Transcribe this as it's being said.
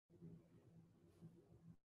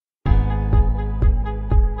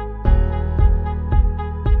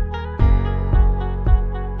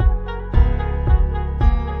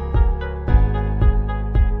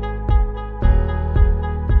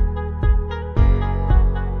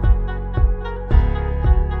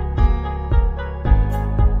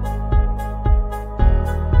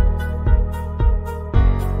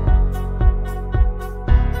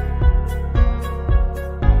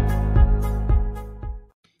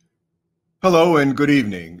Hello and good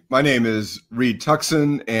evening. My name is Reed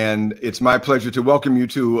Tuckson, and it's my pleasure to welcome you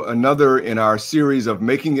to another in our series of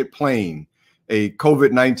Making It Plain, a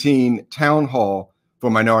COVID-19 town hall for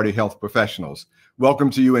minority health professionals. Welcome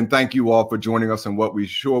to you, and thank you all for joining us on what we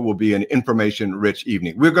sure will be an information-rich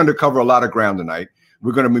evening. We're going to cover a lot of ground tonight.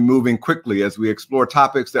 We're going to be moving quickly as we explore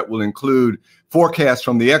topics that will include forecasts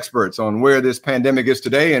from the experts on where this pandemic is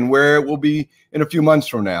today and where it will be in a few months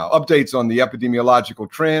from now, updates on the epidemiological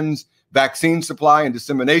trends, vaccine supply and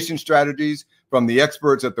dissemination strategies from the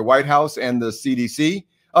experts at the White House and the CDC,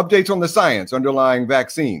 updates on the science underlying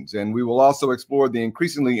vaccines. And we will also explore the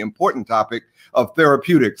increasingly important topic of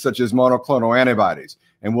therapeutics such as monoclonal antibodies.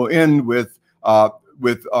 And we'll end with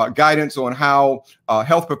guidance on how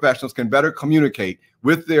health professionals can better communicate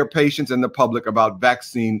with their patients and the public about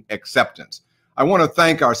vaccine acceptance. I want to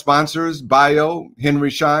thank our sponsors, Bio, Henry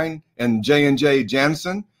Schein, and J&J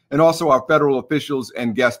Janssen, and also our federal officials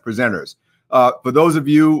and guest presenters. For those of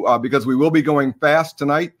you, because we will be going fast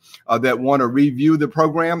tonight, that want to review the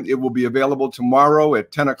program, it will be available tomorrow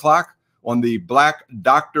at 10 o'clock on the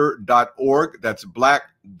BlackDoctor.org. That's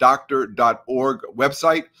BlackDoctor.org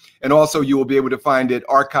website. And also you will be able to find it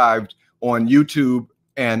archived on YouTube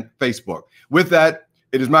and Facebook. With that,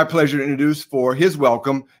 it is my pleasure to introduce for his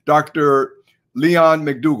welcome, Dr. Leon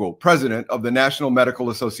McDougall, President of the National Medical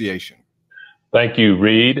Association. Thank you,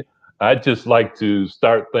 Reed. I'd just like to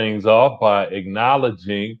start things off by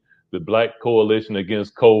acknowledging the Black Coalition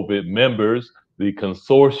Against COVID members, the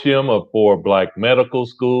Consortium for Black Medical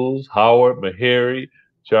Schools, Howard, Meharry,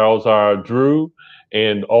 Charles R. Drew,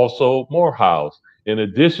 and also Morehouse. In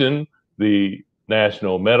addition, the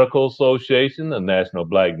National Medical Association, the National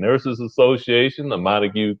Black Nurses Association, the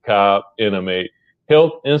Montague Cobb Inmate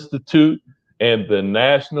Health Institute, and the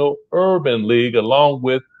National Urban League, along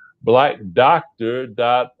with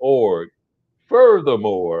BlackDoctor.org.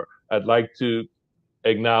 Furthermore, I'd like to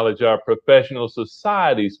acknowledge our professional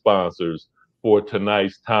society sponsors for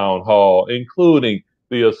tonight's town hall, including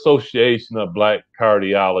the Association of Black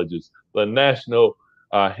Cardiologists, the National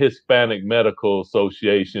Hispanic Medical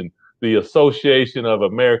Association, the Association of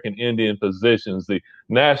American Indian Physicians, the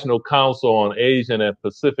National Council on Asian and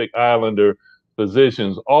Pacific Islander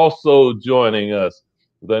Physicians. Also joining us,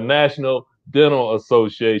 the National Dental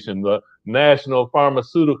Association, the National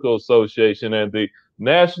Pharmaceutical Association, and the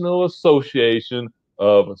National Association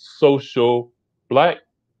of Black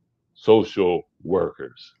Social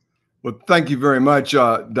Workers. Well, thank you very much,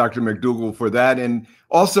 Dr. McDougall, for that, and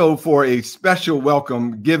also for a special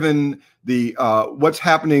welcome. Given the what's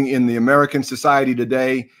happening in the American society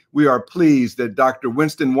today, we are pleased that Dr.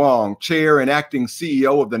 Winston Wong, Chair and Acting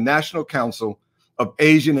CEO of the National Council of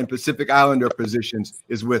Asian and Pacific Islander Physicians,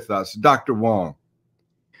 is with us. Dr. Wong.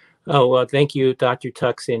 Oh, well, thank you, Dr.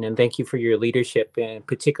 Tuckson, and thank you for your leadership, and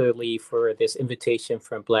particularly for this invitation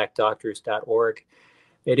from BlackDoctors.org.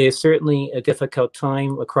 It is certainly a difficult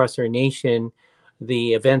time across our nation.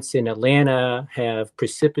 The events in Atlanta have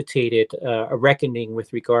precipitated a reckoning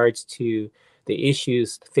with regards to the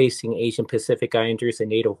issues facing Asian Pacific Islanders and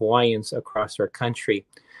Native Hawaiians across our country.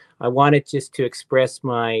 I wanted just to express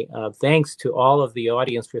my thanks to all of the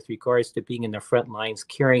audience with regards to being in the front lines,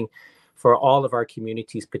 caring for all of our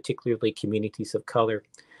communities, particularly communities of color.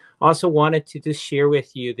 Also wanted to just share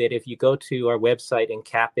with you that if you go to our website and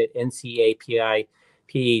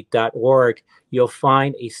ncapit.org, you'll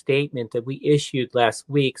find a statement that we issued last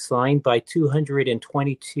week, signed by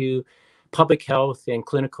 222 public health and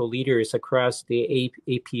clinical leaders across the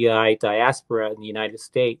API diaspora in the United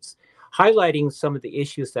States, highlighting some of the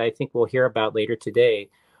issues that I think we'll hear about later today.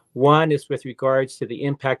 One is with regards to the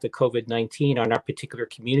impact of COVID-19 on our particular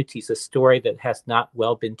communities, a story that has not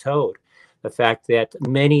well been told. The fact that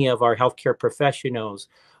many of our healthcare professionals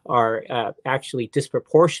are actually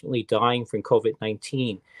disproportionately dying from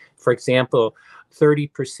COVID-19. For example,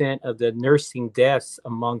 30% of the nursing deaths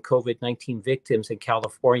among COVID-19 victims in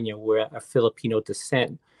California were of Filipino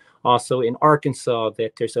descent. Also in Arkansas,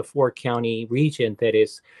 that there's a 4-county region that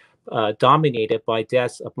is dominated by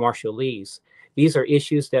deaths of Marshallese. These are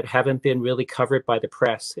issues that haven't been really covered by the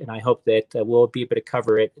press, and I hope that we'll be able to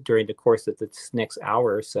cover it during the course of this next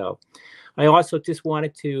hour or so. I also just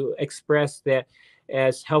wanted to express that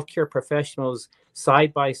as healthcare professionals,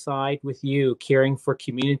 side by side with you, caring for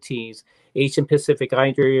communities, Asian Pacific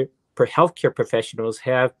Islander healthcare professionals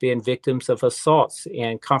have been victims of assaults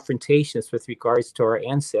and confrontations with regards to our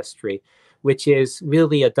ancestry, which is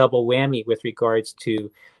really a double whammy with regards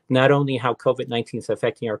to not only how COVID-19 is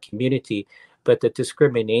affecting our community, but the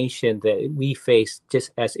discrimination that we face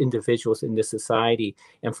just as individuals in this society,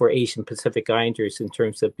 and for Asian Pacific Islanders in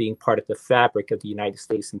terms of being part of the fabric of the United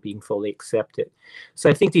States and being fully accepted. So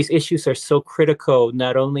I think these issues are so critical,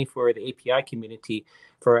 not only for the API community,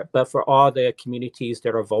 but for all the communities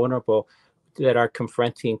that are vulnerable, that are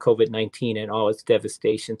confronting COVID-19 and all its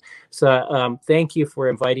devastation. So thank you for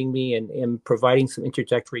inviting me and providing some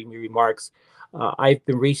introductory remarks. I've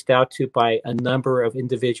been reached out to by a number of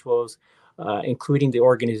individuals, including the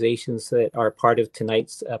organizations that are part of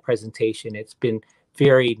tonight's presentation. It's been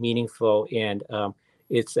very meaningful, and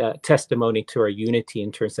it's a testimony to our unity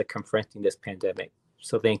in terms of confronting this pandemic.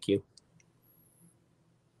 So thank you.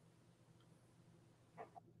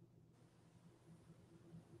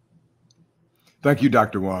 Thank you,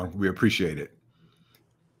 Dr. Wong. We appreciate it.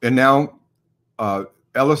 And now,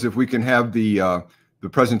 Ellis, if we can have the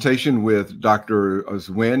presentation with Dr.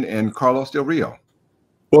 Nguyen and Carlos Del Rio.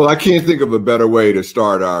 Well, I can't think of a better way to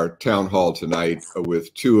start our town hall tonight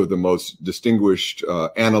with two of the most distinguished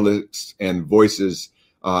analysts and voices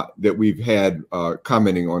that we've had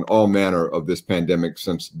commenting on all manner of this pandemic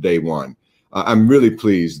since day one. I'm really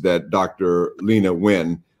pleased that Dr. Lena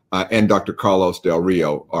Nguyen and Dr. Carlos Del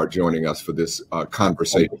Rio are joining us for this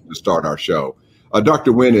conversation to start our show.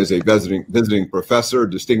 Dr. Nguyen is a visiting professor,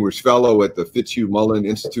 distinguished fellow at the Fitzhugh Mullen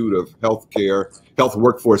Institute of Health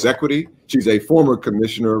Workforce Equity. She's a former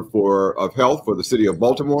commissioner of health for the city of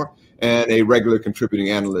Baltimore and a regular contributing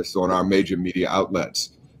analyst on our major media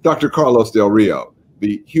outlets. Dr. Carlos Del Rio,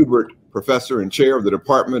 the Hubert Professor and Chair of the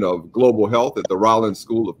Department of Global Health at the Rollins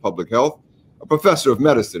School of Public Health, a professor of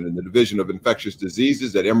medicine in the Division of Infectious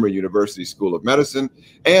Diseases at Emory University School of Medicine,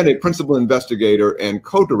 and a principal investigator and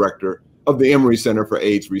co-director of the Emory Center for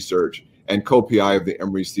AIDS Research and co-PI of the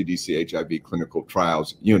Emory CDC HIV Clinical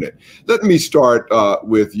Trials Unit. Let me start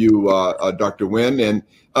with you, Dr. Nguyen,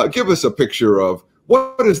 and give us a picture of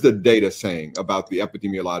what is the data saying about the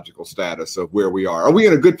epidemiological status of where we are. Are we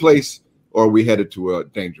in a good place, or are we headed to a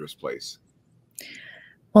dangerous place?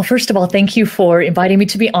 Well, first of all, thank you for inviting me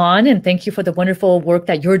to be on, and thank you for the wonderful work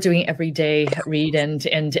that you're doing every day, Reed,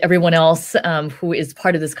 and everyone else who is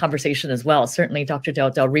part of this conversation as well. Certainly Dr.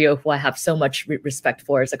 Del Rio, who I have so much respect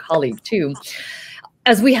for as a colleague too.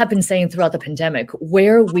 As we have been saying throughout the pandemic,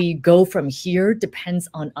 where we go from here depends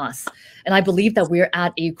on us. And I believe that we're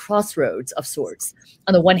at a crossroads of sorts.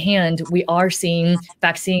 On the one hand, we are seeing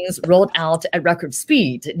vaccines rolled out at record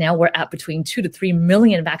speed. Now we're at between 2 to 3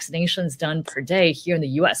 million vaccinations done per day here in the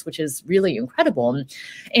US, which is really incredible.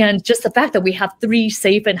 And just the fact that we have 3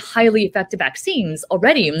 safe and highly effective vaccines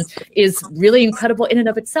already is really incredible in and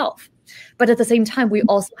of itself. But at the same time, we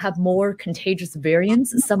also have more contagious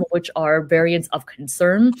variants, some of which are variants of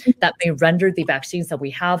concern that may render the vaccines that we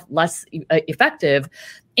have less effective.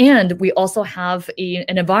 And we also have an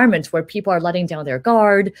environment where people are letting down their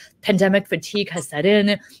guard, pandemic fatigue has set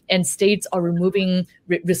in, and states are removing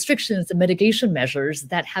restrictions and mitigation measures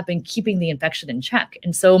that have been keeping the infection in check.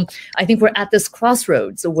 And so I think we're at this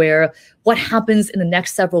crossroads where what happens in the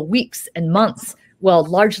next several weeks and months will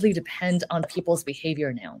largely depend on people's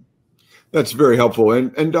behavior now. That's very helpful.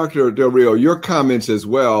 And Dr. Del Rio, your comments as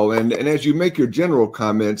well. And as you make your general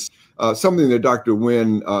comments, something that Dr.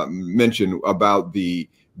 Nguyen mentioned about the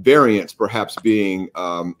variants perhaps being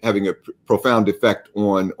having a profound effect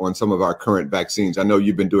on some of our current vaccines. I know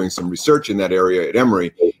you've been doing some research in that area at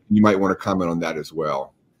Emory. You might want to comment on that as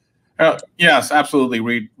well. Yes, absolutely,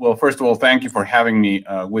 Reed. Well, first of all, thank you for having me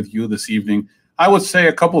with you this evening. I would say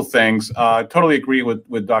a couple of things. I totally agree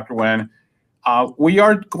with Dr. Nguyen. We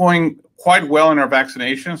are going quite well in our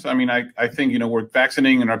vaccinations. I mean, I think, we're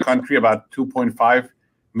vaccinating in our country about 2.5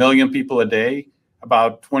 million people a day.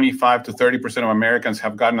 About 25 to 30% of Americans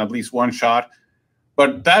have gotten at least one shot.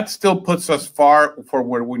 But that still puts us far for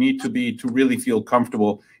where we need to be to really feel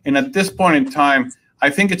comfortable. And at this point in time,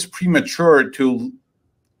 I think it's premature to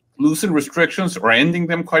loosen restrictions or ending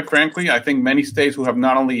them, quite frankly. I think many states who have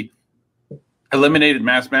not only eliminated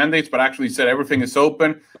mask mandates, but actually said everything is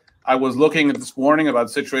open. I was looking at this morning about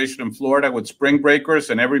the situation in Florida with spring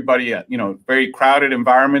breakers and everybody at, very crowded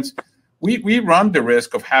environments. We run the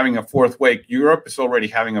risk of having a fourth wave. Europe is already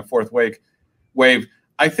having a fourth wave.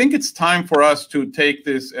 I think it's time for us to take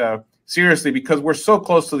this seriously because we're so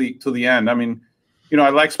close to the end. I mean, I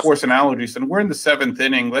like sports analogies, and we're in the 7th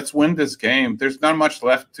inning. Let's win this game. There's not much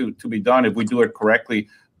left to be done if we do it correctly.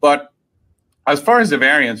 But as far as the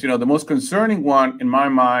variants, the most concerning one in my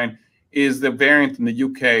mind is the variant in the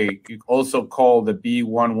UK, also called the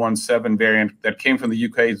B.1.1.7 variant that came from the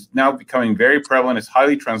UK. Is now becoming very prevalent. It's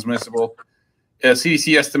highly transmissible.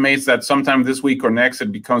 CDC estimates that sometime this week or next,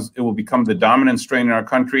 it will become the dominant strain in our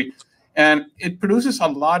country. And it produces a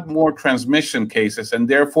lot more transmission cases and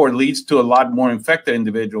therefore leads to a lot more infected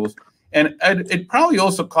individuals. And it probably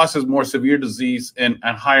also causes more severe disease and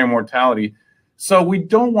higher mortality. So we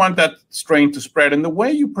don't want that strain to spread. And the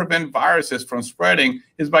way you prevent viruses from spreading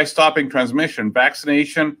is by stopping transmission.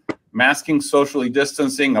 Vaccination, masking, socially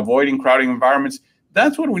distancing, avoiding crowding environments.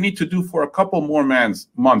 That's what we need to do for a couple more months.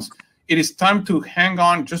 It is time to hang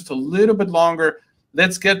on just a little bit longer.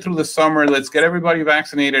 Let's get through the summer. Let's get everybody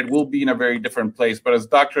vaccinated. We'll be in a very different place. But as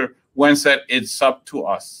Dr. Wen said, it's up to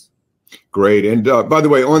us. Great. And by the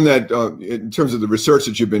way, on that, in terms of the research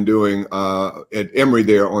that you've been doing at Emory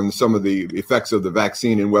there on some of the effects of the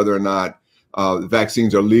vaccine and whether or not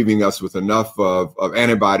vaccines are leaving us with enough of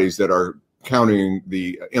antibodies that are countering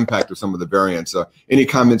the impact of some of the variants. Any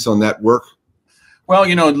comments on that work? Well,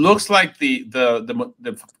 you know, it looks like the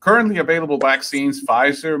currently available vaccines,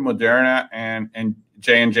 Pfizer, Moderna, and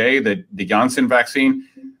J&J, the Janssen vaccine,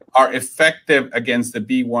 are effective against the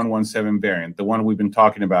B117 variant, the one we've been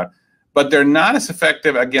talking about. But they're not as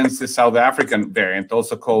effective against the South African variant,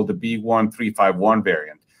 also called the B1351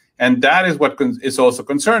 variant. And that is what is also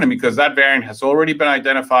concerning, because that variant has already been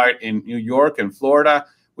identified in New York and Florida.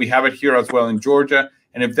 We have it here as well in Georgia.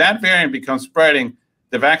 And if that variant becomes spreading,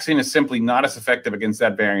 the vaccine is simply not as effective against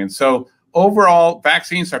that variant. So overall,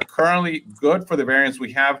 vaccines are currently good for the variants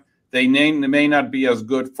we have. They may not be as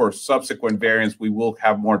good for subsequent variants we will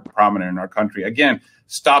have more prominent in our country. Again,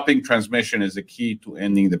 stopping transmission is the key to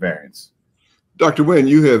ending the variants. Dr. Wen,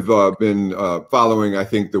 you have been following, I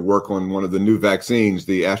think, the work on one of the new vaccines,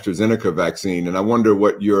 the AstraZeneca vaccine, and I wonder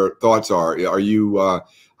what your thoughts are. Are you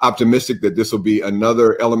optimistic that this will be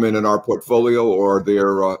another element in our portfolio, or are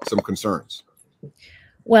there some concerns?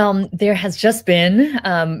 Well, there has just been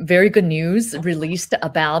very good news released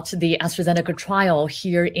about the AstraZeneca trial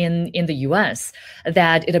here in the US,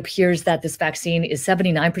 that it appears that this vaccine is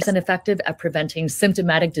 79% effective at preventing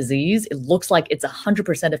symptomatic disease. It looks like it's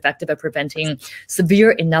 100% effective at preventing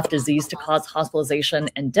severe enough disease to cause hospitalization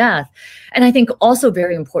and death. And I think also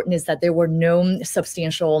very important is that there were no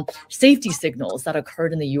substantial safety signals that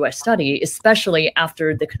occurred in the US study, especially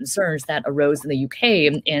after the concerns that arose in the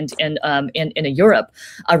UK and in Europe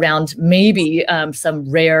around maybe some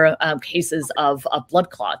rare cases of blood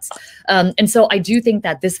clots. And so I do think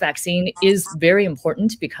that this vaccine is very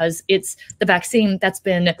important because it's the vaccine that's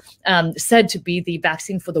been said to be the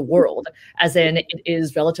vaccine for the world, as in it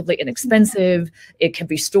is relatively inexpensive. It can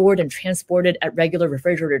be stored and transported at regular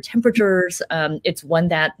refrigerator temperatures. It's one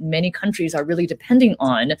that many countries are really depending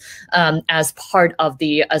on as part of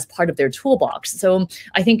their toolbox. So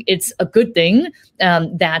I think it's a good thing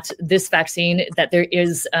that this vaccine, that there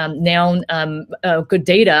is now good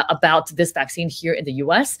data about this vaccine here in the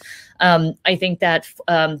US. I think that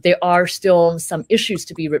there are still some issues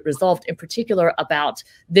to be resolved, in particular about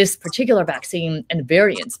this particular vaccine and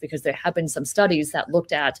variants, because there have been some studies that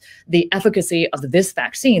looked at the efficacy of this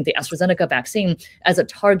vaccine, the AstraZeneca vaccine, as it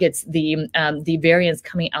targets the variants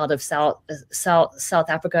coming out of South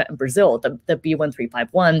Africa and Brazil, the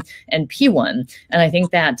B1351 and P1. And I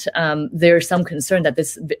think that there's some concern that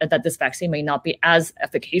this vaccine may not be as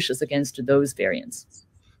efficacious against those variants.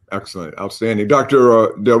 Excellent. Outstanding.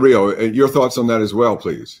 Dr. Del Rio, your thoughts on that as well,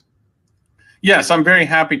 please. Yes, I'm very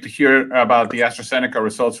happy to hear about the AstraZeneca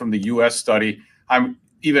results from the US study. I'm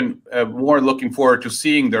even more looking forward to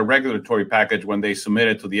seeing their regulatory package when they submit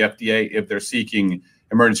it to the FDA if they're seeking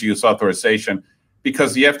emergency use authorization,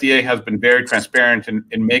 because the FDA has been very transparent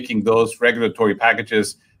in making those regulatory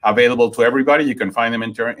packages available to everybody. You can find them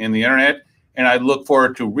in the internet. And I look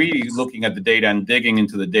forward to really looking at the data and digging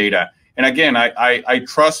into the data. And again, I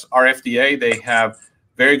trust our FDA. They have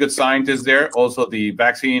very good scientists there. Also, the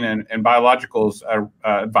Vaccine and Biologicals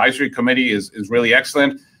Advisory Committee is really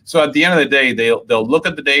excellent. So at the end of the day, they'll look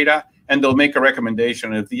at the data and they'll make a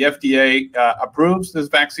recommendation. If the FDA approves this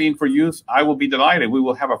vaccine for use, I will be delighted. We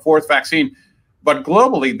will have a fourth vaccine. But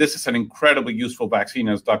globally, this is an incredibly useful vaccine,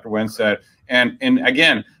 as Dr. Wen said. And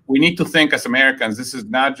again, we need to think as Americans, this is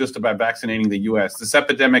not just about vaccinating the US. This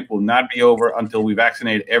epidemic will not be over until we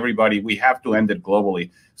vaccinate everybody. We have to end it globally.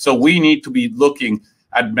 So we need to be looking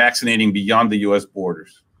at vaccinating beyond the US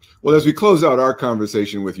borders. Well, as we close out our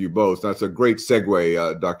conversation with you both, that's a great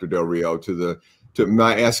segue, Dr. Del Rio, to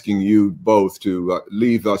my asking you both to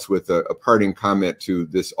leave us with a parting comment to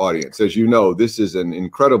this audience. As you know, this is an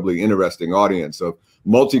incredibly interesting audience of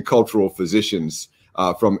multicultural physicians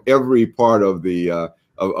from every part of the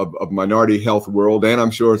of minority health world, and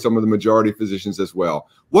I'm sure some of the majority physicians as well.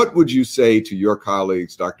 What would you say to your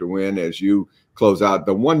colleagues, Dr. Wen, as you close out,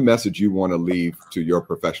 the one message you want to leave to your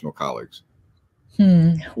professional colleagues?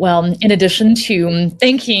 Well, in addition to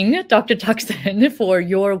thanking Dr. Tuxen for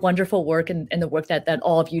your wonderful work and the work that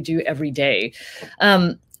all of you do every day,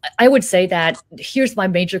 I would say that here's my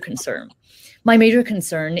major concern. My major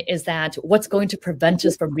concern is that what's going to prevent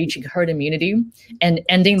us from reaching herd immunity and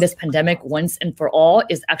ending this pandemic once and for all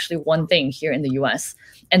is actually one thing here in the US,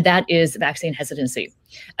 and that is vaccine hesitancy.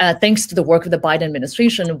 Thanks to the work of the Biden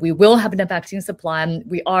administration, we will have enough vaccine supply.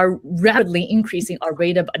 We are rapidly increasing our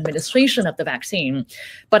rate of administration of the vaccine,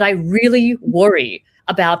 but I really worry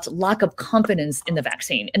about lack of confidence in the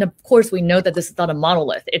vaccine. And of course, we know that this is not a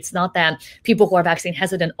monolith. It's not that people who are vaccine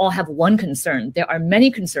hesitant all have one concern. There are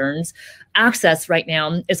many concerns. Access right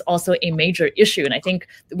now is also a major issue. And I think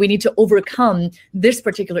we need to overcome this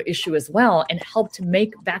particular issue as well and help to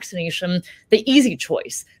make vaccination the easy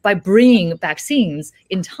choice by bringing vaccines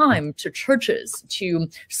in time to churches, to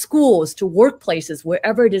schools, to workplaces,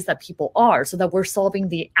 wherever it is that people are, so that we're solving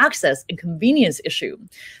the access and convenience issue.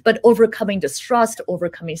 But overcoming distrust,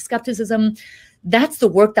 overcoming skepticism, that's the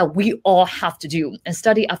work that we all have to do. And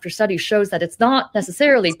study after study shows that it's not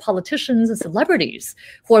necessarily politicians and celebrities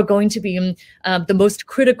who are going to be the most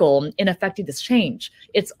critical in affecting this change.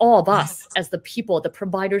 It's all of us as the people, the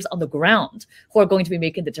providers on the ground, who are going to be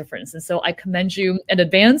making the difference. And so I commend you in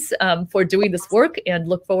advance for doing this work and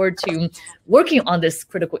look forward to working on this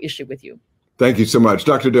critical issue with you. Thank you so much.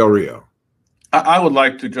 Dr. Del Rio. I would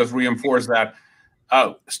like to just reinforce that.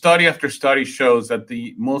 Study after study shows that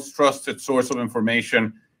the most trusted source of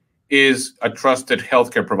information is a trusted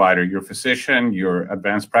healthcare provider, your physician, your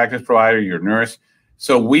advanced practice provider, your nurse.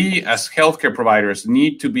 So we as healthcare providers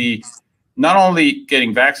need to be not only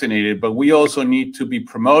getting vaccinated, but we also need to be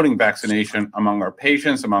promoting vaccination among our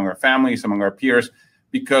patients, among our families, among our peers,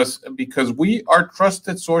 because we are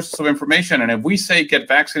trusted sources of information. And if we say get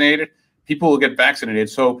vaccinated, people will get vaccinated.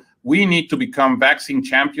 So we need to become vaccine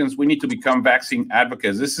champions. We need to become vaccine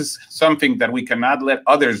advocates. This is something that we cannot let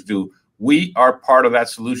others do. We are part of that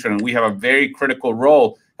solution, and we have a very critical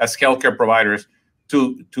role as healthcare providers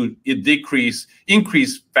to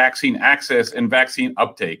increase vaccine access and vaccine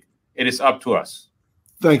uptake. It is up to us.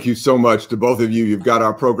 Thank you so much to both of you. You've got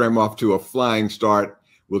our program off to a flying start.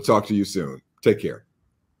 We'll talk to you soon. Take care.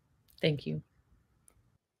 Thank you.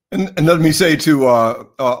 And let me say to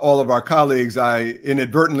all of our colleagues, I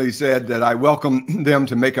inadvertently said that I welcome them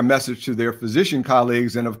to make a message to their physician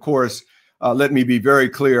colleagues. And of course, let me be very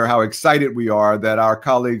clear how excited we are that our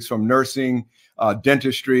colleagues from nursing,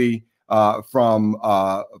 dentistry, from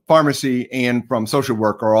pharmacy, and from social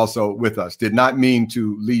work are also with us. Did not mean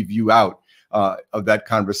to leave you out of that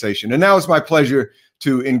conversation. And now it's my pleasure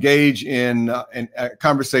to engage in a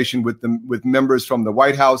conversation with members from the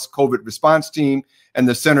White House COVID response team and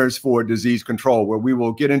the Centers for Disease Control, where we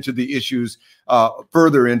will get into the issues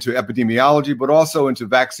further into epidemiology, but also into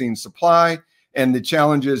vaccine supply and the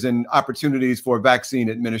challenges and opportunities for vaccine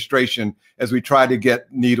administration as we try to get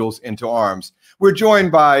needles into arms. We're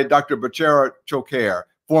joined by Dr. Bashara Chokair,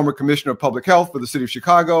 former Commissioner of Public Health for the City of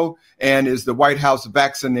Chicago and is the White House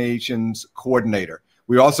Vaccinations Coordinator.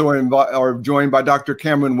 We also are joined by Dr.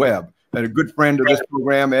 Cameron Webb, and a good friend of this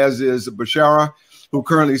program, as is Bashara, who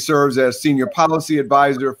currently serves as Senior Policy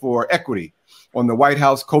Advisor for Equity on the White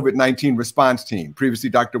House COVID-19 response team. Previously,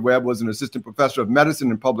 Dr. Webb was an Assistant Professor of Medicine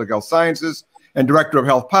and Public Health Sciences and Director of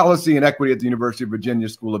Health Policy and Equity at the University of Virginia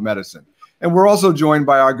School of Medicine. And we're also joined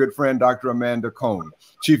by our good friend, Dr. Amanda Cohn,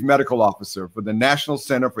 Chief Medical Officer for the National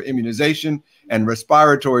Center for Immunization and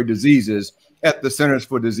Respiratory Diseases at the Centers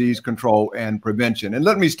for Disease Control and Prevention. And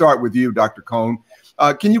let me start with you, Dr. Cohn.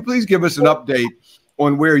 Can you please give us an update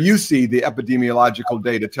on where you see the epidemiological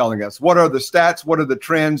data telling us? What are the stats? What are the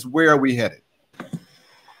trends? Where are we headed?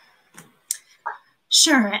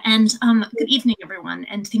 Sure. And good evening, everyone.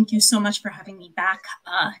 And thank you so much for having me back.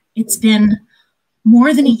 It's been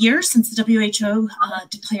more than a year since the WHO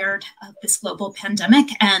declared this global pandemic.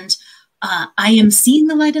 And I am seeing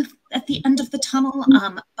the light at the end of the tunnel,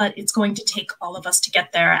 but it's going to take all of us to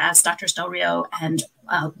get there, as Drs. Del Rio and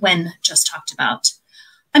Wen just talked about.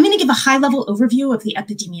 I'm going to give a high-level overview of the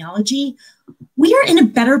epidemiology. We are in a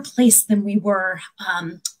better place than we were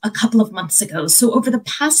a couple of months ago. So over the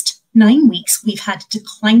past 9 weeks, we've had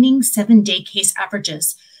declining 7-day case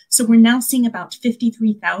averages. So we're now seeing about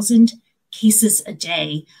 53,000 cases a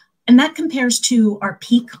day. And that compares to our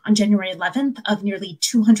peak on January 11th of nearly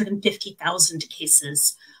 250,000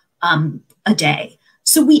 cases a day.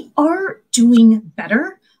 So we are doing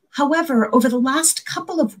better. However, over the last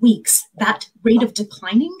couple of weeks, that rate of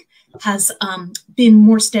declining has been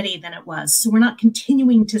more steady than it was. So we're not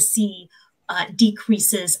continuing to see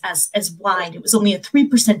decreases as wide. It was only a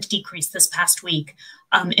 3% decrease this past week.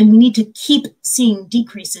 And we need to keep seeing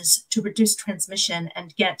decreases to reduce transmission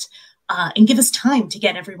and give us time to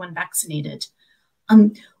get everyone vaccinated.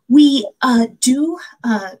 We're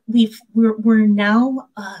now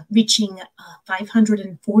reaching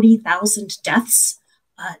 540,000 deaths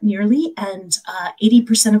nearly, and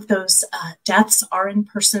 80% of those deaths are in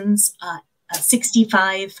persons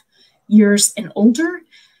 65 years and older.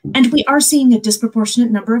 And we are seeing a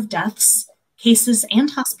disproportionate number of deaths, cases,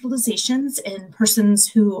 and hospitalizations in persons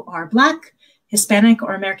who are Black, Hispanic,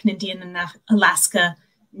 or American Indian and Alaska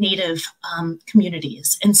Native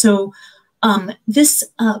communities. And so this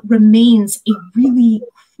remains a really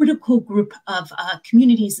critical group of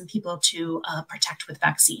communities and people to protect with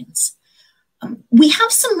vaccines. We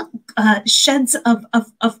have some sheds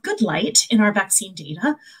of good light in our vaccine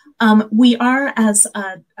data. We are, as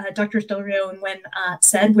Dr. Del Rio and Wen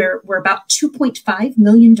said, we're about 2.5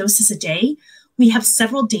 million doses a day. We have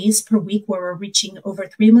several days per week where we're reaching over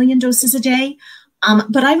 3 million doses a day.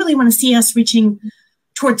 But I really want to see us reaching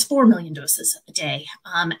towards 4 million doses a day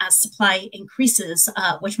as supply increases,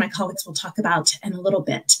 which my colleagues will talk about in a little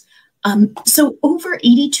bit. So over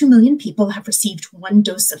 82 million people have received 1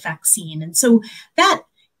 dose of vaccine. And so that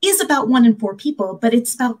is about 1 in 4 people, but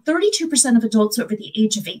it's about 32% of adults over the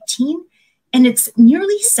age of 18. And it's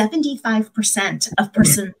nearly 75% of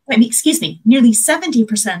persons, nearly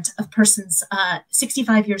 70% of persons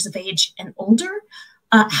 65 years of age and older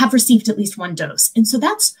have received at least 1 dose. And so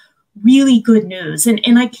that's really good news.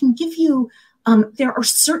 And I can give you, there are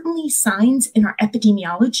certainly signs in our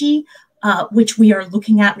epidemiology which we are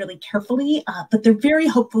looking at really carefully, but they're very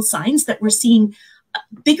hopeful signs that we're seeing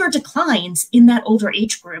bigger declines in that older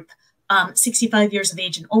age group, 65 years of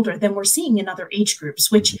age and older, than we're seeing in other age groups,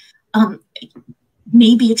 which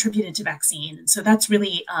may be attributed to vaccine. And so that's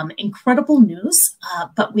really incredible news,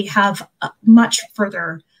 but we have much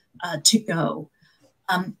further to go.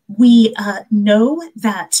 We know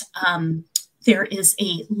that there is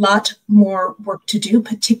a lot more work to do,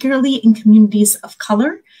 particularly in communities of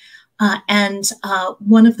color. And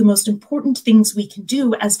one of the most important things we can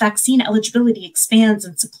do as vaccine eligibility expands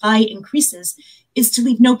and supply increases is to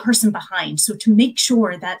leave no person behind. So to make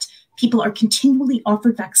sure that people are continually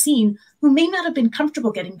offered vaccine who may not have been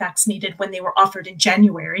comfortable getting vaccinated when they were offered in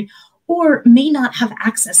January, or may not have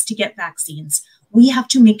access to get vaccines. We have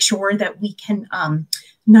to make sure that we can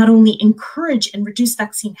not only encourage and reduce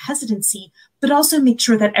vaccine hesitancy, but also make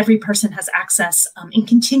sure that every person has access and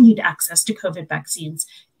continued access to COVID vaccines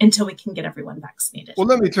until we can get everyone vaccinated. Well,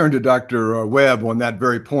 let me turn to Dr. Webb on that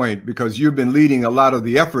very point, because you've been leading a lot of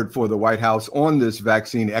the effort for the White House on this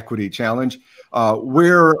vaccine equity challenge.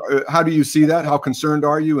 How do you see that? How concerned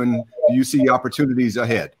are you? And do you see opportunities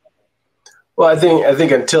ahead? Well, I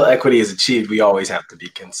think until equity is achieved, we always have to be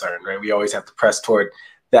concerned, right? We always have to press toward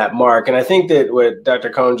that mark. And I think that what Dr.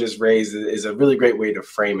 Cohn just raised is a really great way to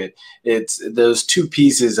frame it. It's those 2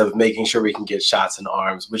 pieces of making sure we can get shots in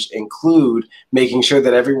arms, which include making sure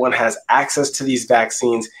that everyone has access to these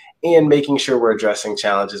vaccines and making sure we're addressing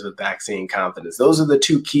challenges with vaccine confidence. Those are the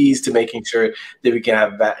 2 keys to making sure that we can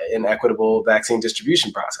have an equitable vaccine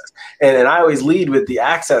distribution process. And I always lead with the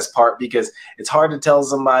access part, because it's hard to tell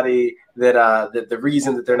somebody that the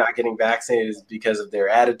reason that they're not getting vaccinated is because of their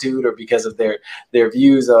attitude or because of their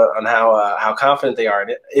views on how confident they are in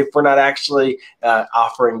it, if we're not actually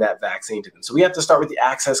offering that vaccine to them. So we have to start with the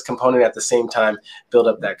access component, at the same time build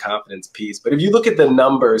up that confidence piece. But if you look at the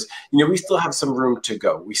numbers, we still have some room to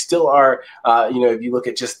go. We still are, if you look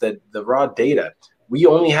at just the raw data, we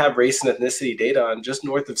only have race and ethnicity data on just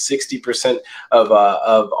north of 60% of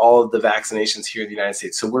all of the vaccinations here in the United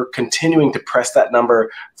States. So we're continuing to press that number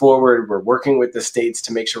forward. We're working with the states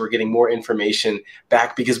to make sure we're getting more information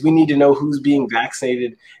back, because we need to know who's being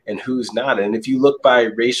vaccinated and who's not. And if you look by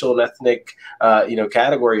racial and ethnic,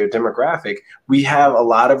 category or demographic, we have a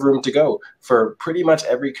lot of room to go for pretty much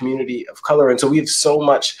every community of color. And so we have so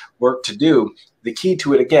much work to do. The key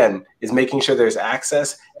to it, again, is making sure there's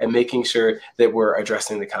access and making sure that we're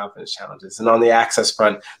addressing the confidence challenges. And on the access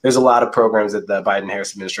front, there's a lot of programs that the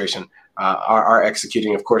Biden-Harris administration are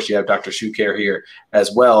executing. Of course, you have Dr. Shuker here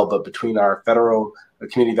as well, but between our federal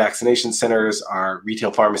community vaccination centers, our retail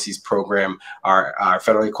pharmacies program, our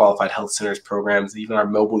federally qualified health centers programs, even our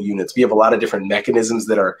mobile units, we have a lot of different mechanisms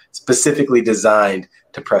that are specifically designed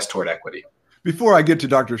to press toward equity. Before I get to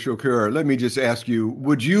Dr. Shuker, let me just ask you,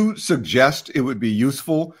 would you suggest it would be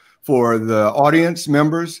useful for the audience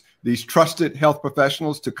members, these trusted health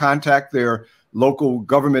professionals, to contact their local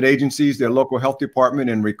government agencies, their local health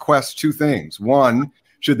department, and request 2 things? One,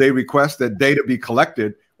 should they request that data be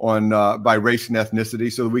collected on by race and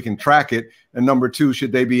ethnicity so that we can track it? And number 2,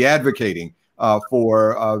 should they be advocating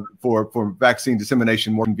for vaccine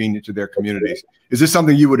dissemination more convenient to their communities. Is this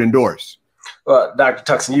something you would endorse? Well, Dr.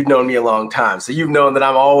 Tuckson, you've known me a long time, so you've known that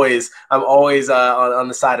I'm always on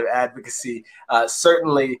the side of advocacy.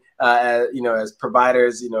 Certainly, as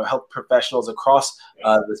providers, health professionals across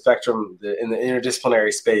the spectrum in the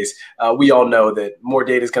interdisciplinary space, we all know that more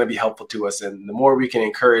data is going to be helpful to us, and the more we can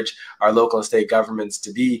encourage our local and state governments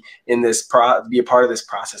to be in this be a part of this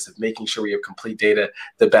process of making sure we have complete data,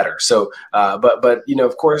 the better. So, but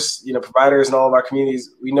of course, providers in all of our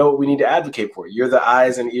communities, we know what we need to advocate for. You're the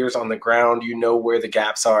eyes and ears on the ground. You know where the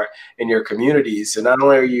gaps are in your communities. So not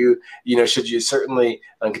only are you, should you certainly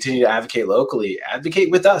continue to advocate locally,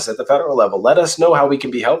 advocate with us at the federal level. Let us know how we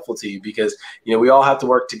can be helpful to you, because we all have to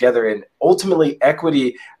work together. And ultimately,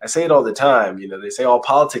 equity, I say it all the time, they say all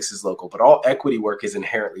politics is local, but all equity work is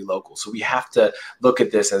inherently local. So we have to look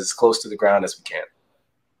at this as close to the ground as we can.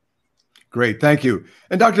 Great, thank you.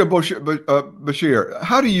 And Dr. Bashir,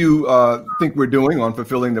 how do you think we're doing on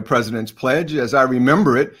fulfilling the president's pledge? As I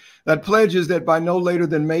remember it, that pledge is that by no later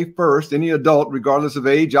than May 1st, any adult, regardless of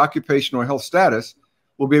age, occupation, or health status,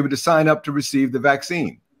 will be able to sign up to receive the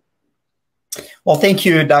vaccine. Well, thank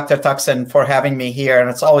you, Dr. Tuckson, for having me here. And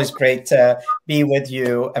it's always great to be with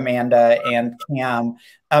you, Amanda and Cam.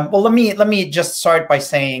 Well, let me just start by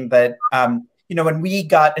saying that, when we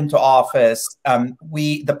got into office,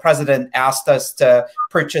 the president asked us to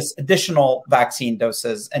purchase additional vaccine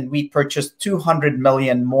doses, and we purchased 200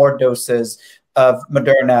 million more doses of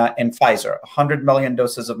Moderna and Pfizer, 100 million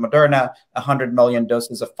doses of Moderna, 100 million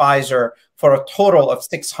doses of Pfizer, for a total of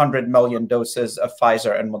 600 million doses of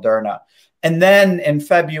Pfizer and Moderna. And then in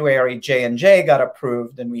February, J&J got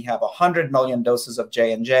approved, and we have 100 million doses of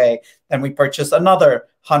J&J. Then we purchased another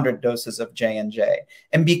 100 doses of J&J.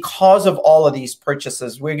 And because of all of these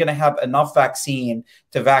purchases, we're going to have enough vaccine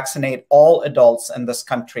to vaccinate all adults in this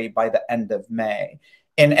country by the end of May.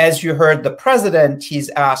 And as you heard the president, he's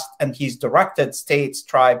asked and he's directed states,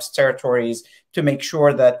 tribes, territories to make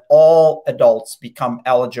sure that all adults become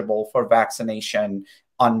eligible for vaccination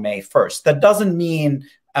on May 1st. That doesn't mean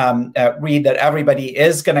Reed, that everybody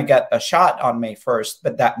is going to get a shot on May 1st,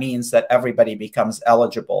 but that means that everybody becomes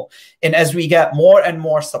eligible. And as we get more and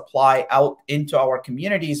more supply out into our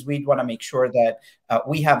communities, we want to make sure that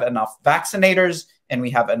we have enough vaccinators and we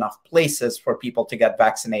have enough places for people to get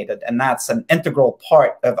vaccinated. And that's an integral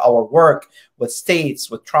part of our work with states,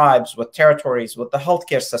 with tribes, with territories, with the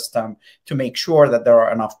healthcare system, to make sure that there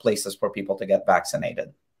are enough places for people to get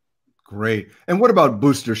vaccinated. Great. And what about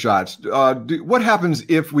booster shots? What happens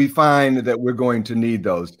if we find that we're going to need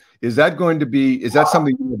those? Is that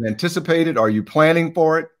something you have anticipated? Are you planning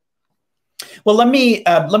for it? Well, let me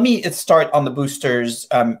start on the boosters,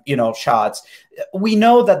 shots. We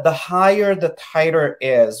know that the higher the titer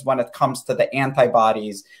is when it comes to the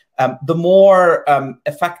antibodies, the more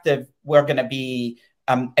effective we're going to be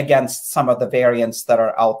against some of the variants that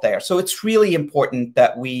are out there. So it's really important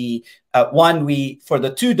that we, for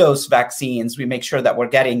the 2-dose vaccines, we make sure that we're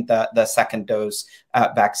getting the second dose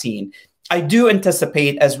vaccine. I do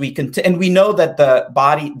anticipate as we continue, and we know that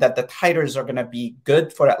the titers are going to be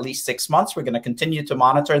good for at least 6 months. We're going to continue to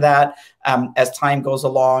monitor that as time goes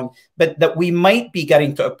along, but that we might be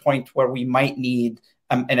getting to a point where we might need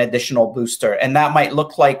an additional booster. And that might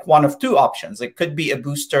look like one of 2 options. It could be a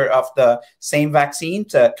booster of the same vaccine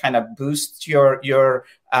to kind of boost your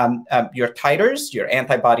titers, your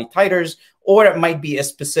antibody titers, or it might be a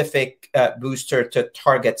specific booster to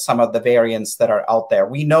target some of the variants that are out there.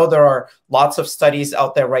 We know there are lots of studies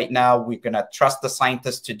out there right now. We're going to trust the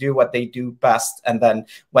scientists to do what they do best. And then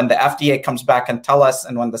when the FDA comes back and tell us,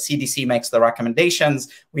 and when the CDC makes the recommendations,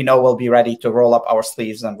 we know we'll be ready to roll up our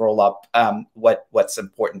sleeves and roll up what's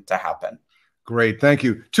important to happen. Great, thank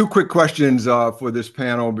you. 2 quick questions for this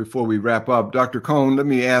panel before we wrap up. Dr. Cohn, let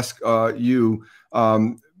me ask you,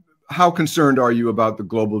 how concerned are you about the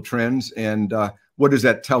global trends, and what is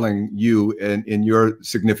that telling you in your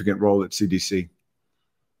significant role at CDC?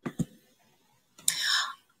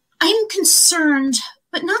 I'm concerned,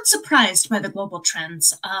 but not surprised by the global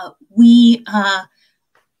trends.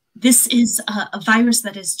 This is a virus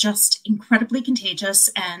that is just incredibly contagious,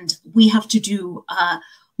 and we have to do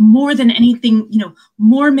more than anything,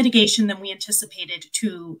 more mitigation than we anticipated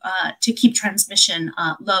to keep transmission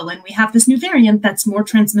low. And we have this new variant that's more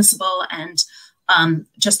transmissible and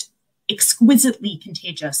just exquisitely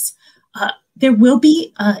contageous. There will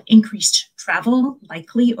be increased travel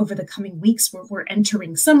likely over the coming weeks. We're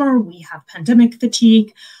entering summer. We have pandemic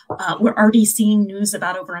fatigue. We're already seeing news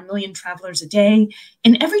about over 1 million travelers a day.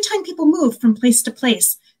 And every time people move from place to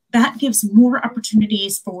place, that gives more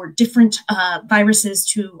opportunities for different viruses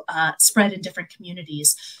to spread in different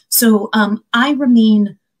communities. So I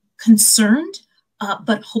remain concerned,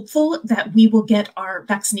 but hopeful that we will get our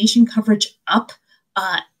vaccination coverage up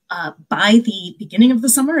by the beginning of the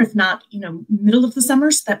summer, if not, middle of the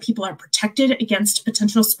summer, so that people are protected against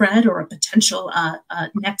potential spread or a potential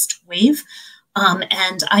next wave.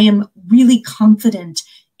 And I am really confident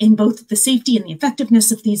in both the safety and the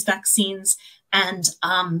effectiveness of these vaccines, and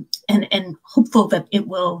hopeful that it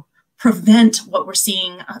will prevent what we're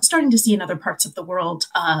seeing, starting to see in other parts of the world,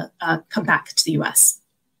 come back to the U.S.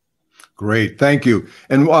 Great, thank you.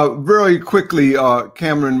 And very quickly,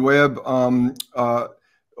 Cameron Webb,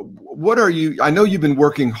 what are you, I know you've been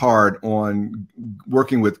working hard on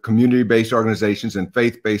working with community-based organizations and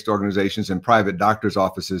faith-based organizations and private doctors'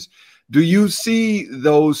 offices. Do you see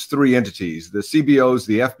those three entities, the CBOs,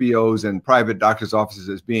 the FBOs, and private doctors' offices,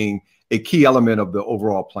 as being a key element of the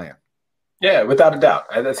overall plan? Yeah, without a doubt.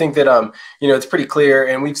 I think that, it's pretty clear,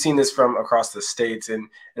 and we've seen this from across the states. And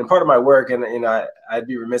part of my work, and I'd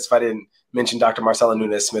be remiss if I didn't mention Dr. Marcela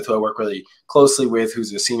Nunes-Smith, who I work really closely with,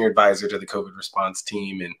 who's a senior advisor to the COVID response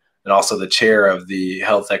team and also the chair of the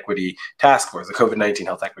Health Equity Task Force, the COVID-19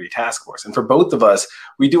 Health Equity Task Force. And for both of us,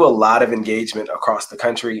 we do a lot of engagement across the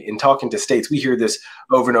country. In talking to states, we hear this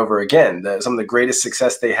over and over again. Some of the greatest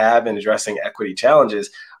success they have in addressing equity challenges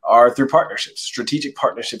are through partnerships, strategic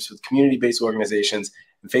partnerships with community-based organizations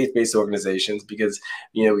and faith-based organizations, because,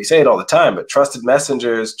 we say it all the time, but trusted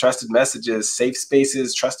messengers, trusted messages, safe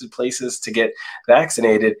spaces, trusted places to get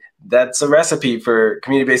vaccinated, that's a recipe for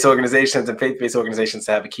community-based organizations and faith-based organizations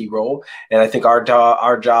to have a key role. And I think our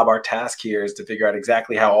task here is to figure out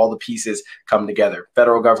exactly how all the pieces come together: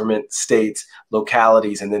 federal government, states,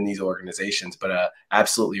 localities, and then these organizations, but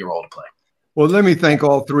absolutely a role to play. Well, let me thank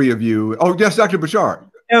all three of you. Oh, yes, Dr. Bashar.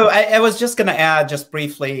 No, I was just going to add just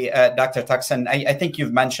briefly, Dr. Tuckson, I think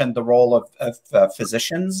you've mentioned the role of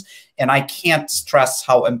physicians, and I can't stress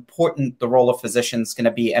how important the role of physicians is going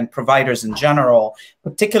to be, and providers in general,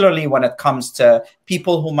 particularly when it comes to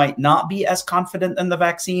people who might not be as confident in the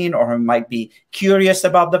vaccine, or who might be curious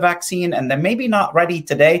about the vaccine, and they're maybe not ready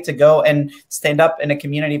today to go and stand up in a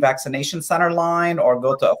community vaccination center line or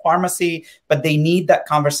go to a pharmacy, but they need that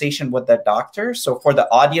conversation with their doctor. So for the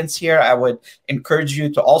audience here, I would encourage you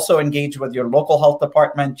to also engage with your local health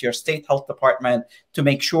department, your state health department, to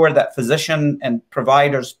make sure that physician and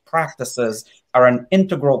providers' practices are an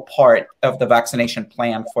integral part of the vaccination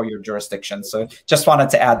plan for your jurisdiction. So just wanted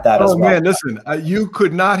to add that as well. Oh man, listen, you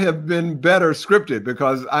could not have been better scripted,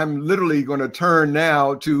 because I'm literally going to turn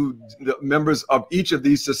now to the members of each of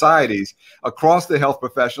these societies across the health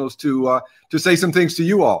professionals to say some things to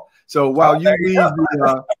you all. So while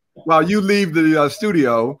you leave the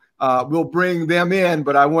studio, we'll bring them in,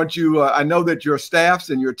 but I want you, I know that your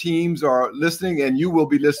staffs and your teams are listening, and you will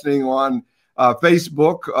be listening on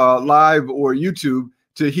Facebook Live or YouTube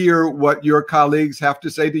to hear what your colleagues have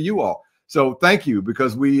to say to you all. So thank you,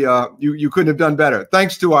 because you couldn't have done better.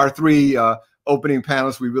 Thanks to our three opening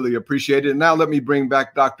panelists. We really appreciate it. And now let me bring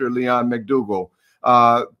back Dr. Leon McDougall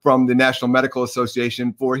from the National Medical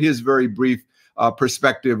Association for his very brief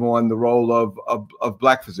perspective on the role of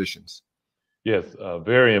Black physicians. Yes,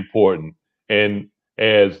 very important. And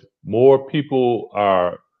as more people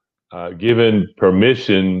are given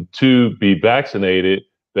permission to be vaccinated,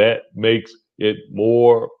 that makes it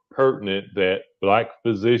more pertinent that Black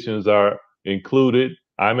physicians are included.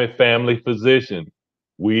 I'm a family physician.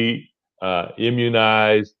 We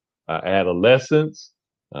immunize adolescents,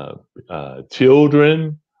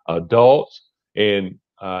 children, adults, and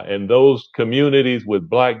those communities with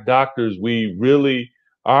Black doctors, we really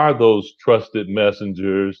are those trusted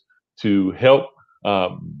messengers to help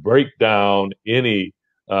break down any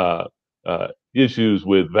issues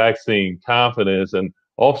with vaccine confidence and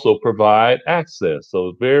also provide access. So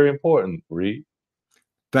it's very important, Reed.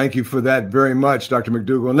 Thank you for that very much, Dr.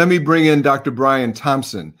 McDougall. And let me bring in Dr. Brian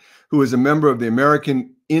Thompson, who is a member of the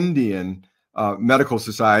American Indian Medical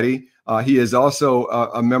Society. He is also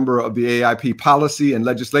a member of the AIP Policy and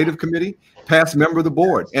Legislative Committee, past member of the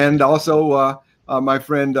board, and also my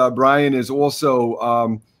friend Brian is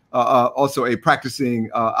also a practicing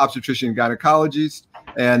obstetrician gynecologist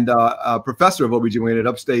and a professor of OBGYN at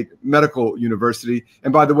Upstate Medical University.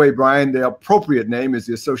 And by the way, Brian, the appropriate name is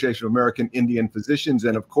the Association of American Indian Physicians.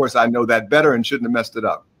 And of course, I know that better and shouldn't have messed it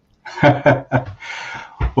up.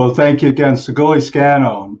 Well, thank you again, Sagoli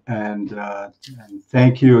Scano, and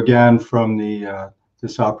thank you again from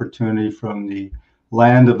this opportunity from the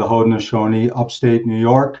land of the Haudenosaunee, upstate New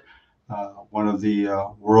York. One of the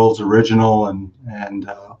world's original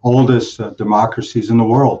and oldest democracies in the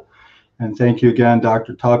world. And thank you again,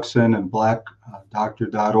 Dr. Tuckson and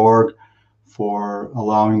BlackDoctor.org for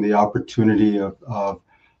allowing the opportunity of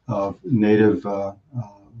Native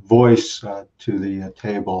voice to the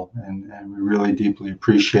table, and we really deeply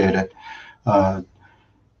appreciate it.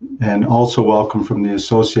 And also welcome from the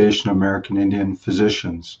Association of American Indian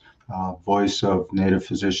Physicians, voice of Native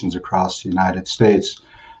physicians across the United States.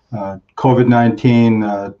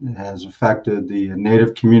 COVID-19 has affected the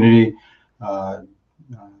Native community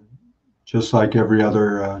just like every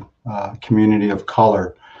other community of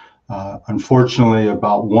color. Unfortunately,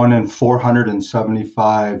 about 1 in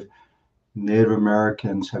 475 Native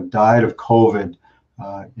Americans have died of COVID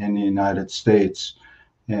in the United States.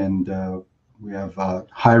 And we have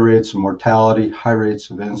high rates of mortality, high rates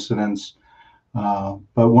of incidence.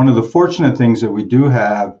 But one of the fortunate things that we do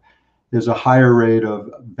have is a higher rate of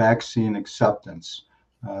vaccine acceptance.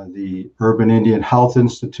 The Urban Indian Health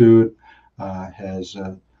Institute has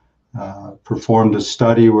performed a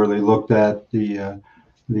study where they looked at the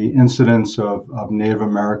incidence of Native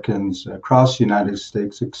Americans across the United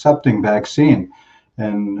States accepting vaccine.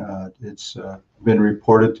 And it's been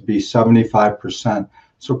reported to be 75%.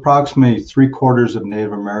 So approximately 3/4 of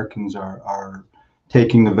Native Americans are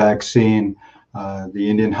taking the vaccine. The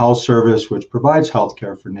Indian Health Service, which provides health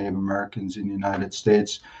care for Native Americans in the United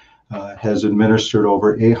States, has administered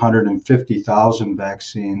over 850,000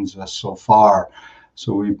 vaccines so far.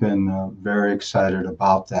 So we've been very excited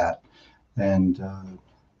about that. And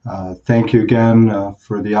thank you again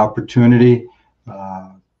for the opportunity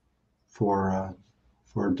for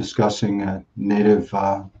discussing Native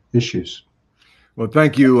issues. Well,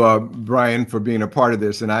 thank you, Brian, for being a part of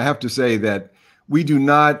this. And I have to say that we do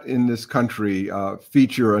not in this country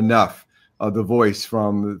feature enough of the voice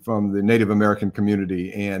from the Native American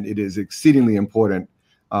community. And it is exceedingly important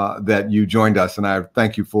that you joined us. And I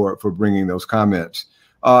thank you for bringing those comments.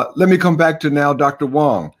 Let me come back to now Dr.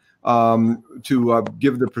 Wong to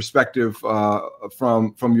give the perspective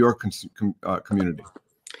from your community.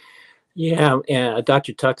 Yeah,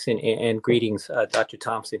 Dr. Tuckson, and greetings, Dr.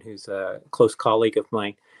 Thompson, who's a close colleague of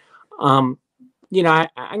mine. You know,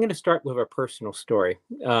 I'm going to start with a personal story.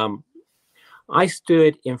 I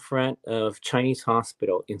stood in front of Chinese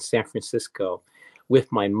Hospital in San Francisco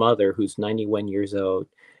with my mother, who's 91 years old,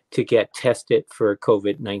 to get tested for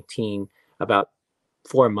COVID-19 about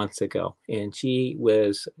 4 months ago. And she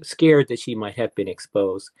was scared that she might have been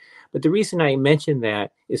exposed. But the reason I mentioned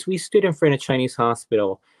that is we stood in front of Chinese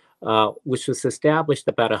Hospital, which was established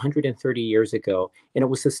about 130 years ago. And it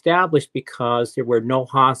was established because there were no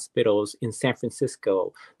hospitals in San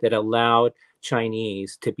Francisco that allowed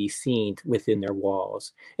Chinese to be seen within their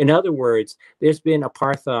walls. In other words, there's been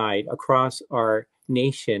apartheid across our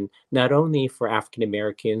nation, not only for African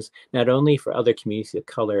Americans, not only for other communities of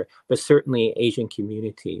color, but certainly Asian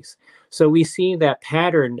communities. So we see that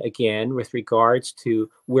pattern again with regards to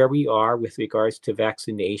where we are with regards to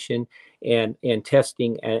vaccination and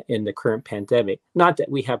testing in the current pandemic. Not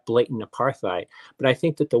that we have blatant apartheid, but I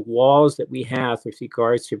think that the walls that we have with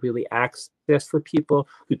regards to really access for people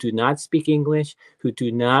who do not speak English, who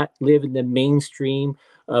do not live in the mainstream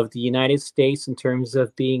of the United States in terms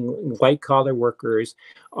of being white collar workers,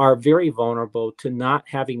 are very vulnerable to not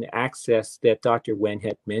having the access that Dr. Wen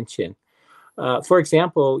had mentioned. For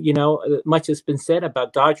example, you know, much has been said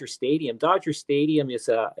about Dodger Stadium. Dodger Stadium is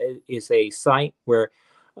a site where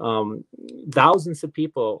thousands of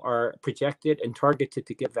people are projected and targeted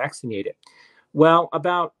to get vaccinated. Well,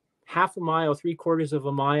 about half a mile, 3/4 of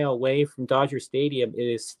a mile away from Dodger Stadium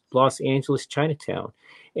is Los Angeles Chinatown.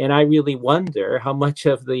 And I really wonder how much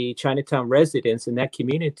of the Chinatown residents in that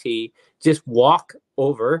community just walk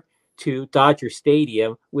over to Dodger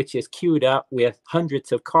Stadium, which is queued up with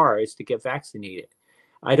hundreds of cars to get vaccinated.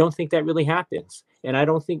 I don't think that really happens. And I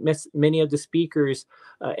don't think many of the speakers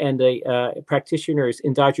and the practitioners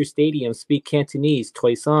in Dodger Stadium speak Cantonese,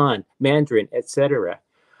 Toisan, Mandarin, etc.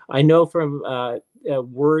 I know from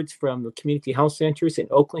words from the community health centers in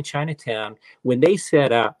Oakland, Chinatown, when they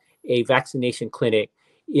set up a vaccination clinic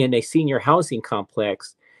in a senior housing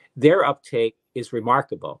complex, their uptake is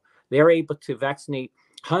remarkable. They're able to vaccinate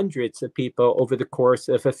hundreds of people over the course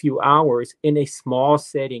of a few hours in a small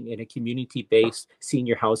setting in a community-based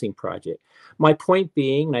senior housing project. My point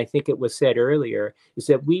being, and I think it was said earlier, is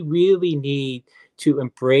that we really need to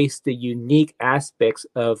embrace the unique aspects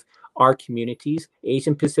of our communities,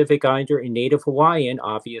 Asian Pacific Islander and Native Hawaiian,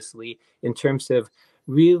 obviously, in terms of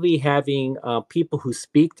really having people who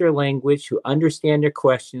speak their language, who understand their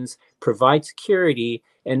questions, provide security,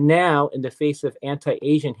 and now in the face of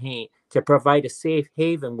anti-Asian hate, to provide a safe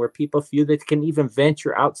haven where people feel that they can even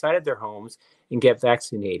venture outside of their homes and get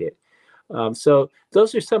vaccinated. So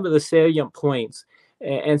those are some of the salient points.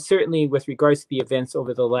 And certainly with regards to the events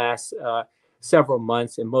over the last several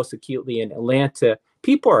months, and most acutely in Atlanta,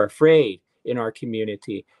 people are afraid in our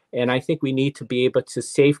community. And I think we need to be able to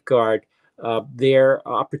safeguard their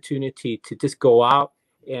opportunity to just go out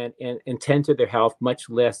and tend to their health, much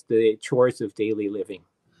less the chores of daily living.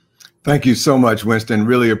 Thank you so much, Winston.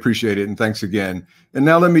 Really appreciate it. And thanks again. And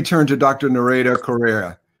now let me turn to Dr. Nareda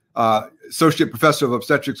Correa, Associate Professor of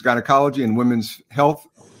Obstetrics, Gynecology, and Women's Health,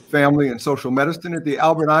 Family, and Social Medicine at the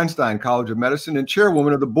Albert Einstein College of Medicine and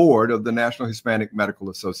Chairwoman of the Board of the National Hispanic Medical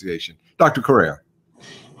Association. Dr. Correa.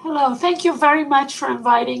 Hello, thank you very much for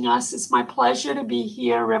inviting us. It's my pleasure to be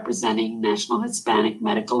here representing National Hispanic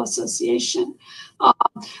Medical Association.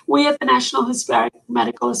 We at the National Hispanic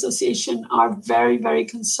Medical Association are very, very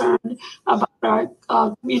concerned about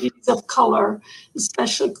our communities of color,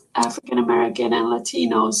 especially African American and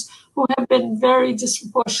Latinos, who have been very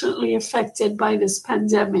disproportionately affected by this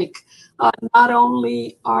pandemic. Not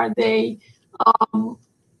only are they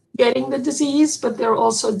getting the disease, but they're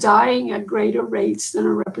also dying at greater rates than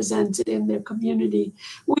are represented in their community.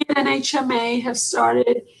 We at NHMA have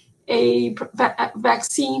started a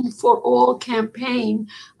vaccine for all campaign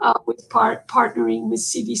with partnering with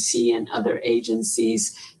CDC and other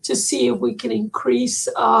agencies to see if we can increase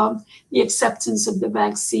the acceptance of the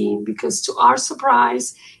vaccine, because to our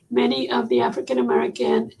surprise, many of the African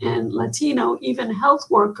American and Latino, even health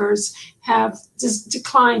workers, have just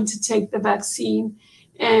declined to take the vaccine.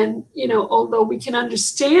 And, you know, although we can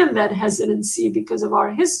understand that hesitancy because of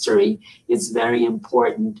our history, it's very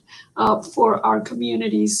important for our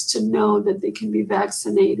communities to know that they can be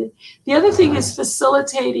vaccinated. The other thing is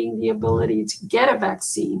facilitating the ability to get a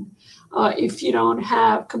vaccine. If you don't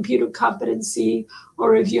have computer competency,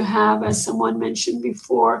 or if you have, as someone mentioned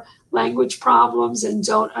before, language problems and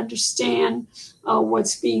don't understand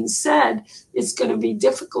what's being said, it's going to be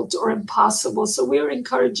difficult or impossible. So we're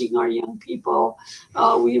encouraging our young people.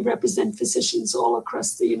 We represent physicians all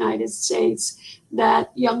across the United States,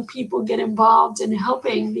 that young people get involved in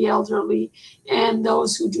helping the elderly and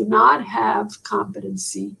those who do not have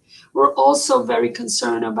competency. We're also very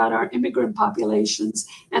concerned about our immigrant populations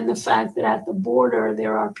and the fact that at the border,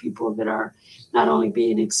 there are people that are not only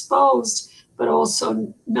being exposed, but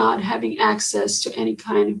also not having access to any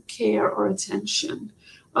kind of care or attention.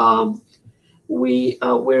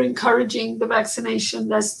 We're encouraging the vaccination.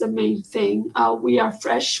 That's the main thing. We are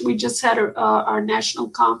fresh. We just had our national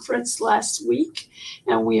conference last week,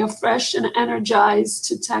 and we are fresh and energized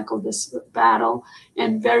to tackle this battle,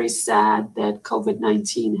 and very sad that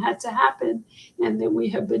COVID-19 had to happen and that we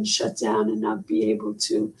have been shut down and not be able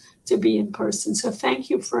to be in person. So thank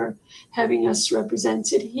you for having us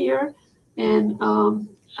represented here, and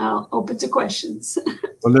I'll open to questions.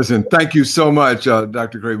 Well, listen, thank you so much,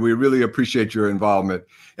 Dr. Gray. We really appreciate your involvement.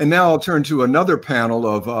 And now I'll turn to another panel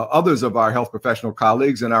of others of our health professional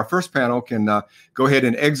colleagues. And our first panel can go ahead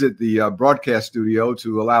and exit the broadcast studio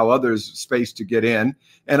to allow others space to get in.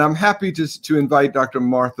 And I'm happy to invite Dr.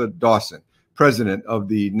 Martha Dawson, President of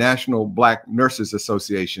the National Black Nurses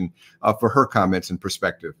Association, for her comments and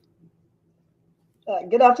perspective.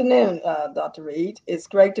 Good afternoon, Dr. Reed. It's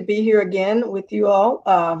great to be here again with you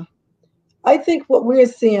all. I think what we're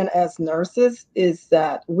seeing as nurses is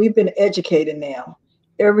that we've been educated now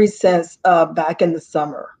ever since back in the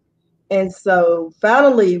summer. And so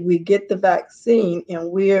finally we get the vaccine, and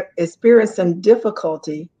we're experiencing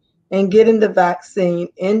difficulty in getting the vaccine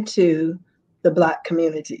into the Black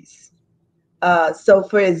communities. So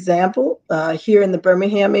for example, here in the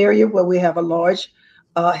Birmingham area, where we have a large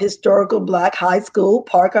historical Black high school,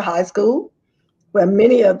 Parker High School, where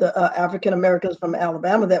many of the African Americans from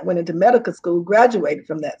Alabama that went into medical school graduated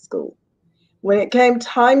from that school. When it came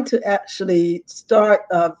time to actually start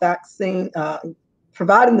vaccine,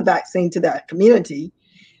 providing the vaccine to that community,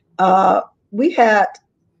 we had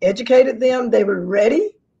educated them. They were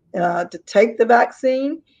ready to take the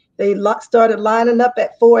vaccine. They started lining up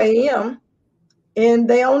at 4 a.m. and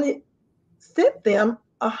they only sent them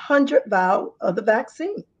 100 vials of the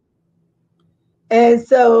vaccine. And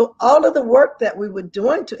so all of the work that we were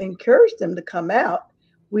doing to encourage them to come out,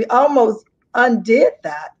 we almost undid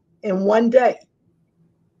that in one day.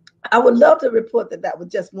 I would love to report that that was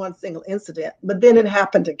just one single incident, but then it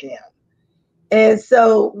happened again. And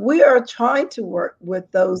so we are trying to work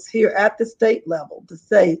with those here at the state level to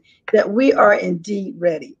say that we are indeed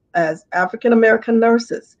ready. As African-American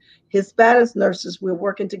nurses, Hispanic nurses, we're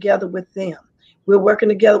working together with them. We're working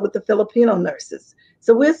together with the Filipino nurses.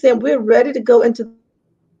 So we're saying we're ready to go into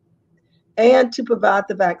and to provide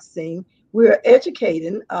the vaccine. We're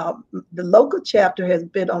educating. The local chapter has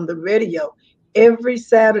been on the radio every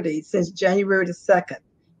Saturday since January the 2nd,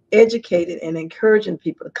 educating and encouraging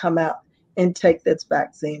people to come out and take this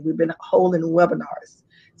vaccine. We've been holding webinars.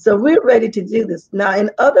 So we're ready to do this. Now, in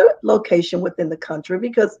other locations within the country,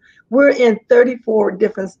 because we're in 34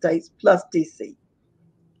 different states plus DC,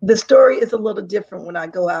 the story is a little different when I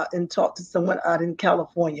go out and talk to someone out in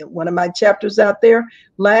California. One of my chapters out there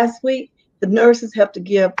last week, the nurses have to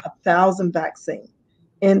give 1,000 vaccines,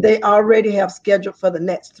 and they already have scheduled for the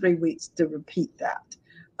next 3 weeks to repeat that.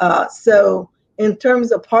 So in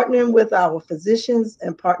terms of partnering with our physicians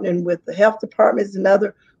and partnering with the health departments and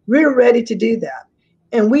other, we're ready to do that.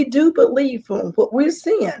 And we do believe from what we're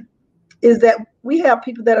seeing is that we have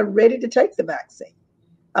people that are ready to take the vaccine.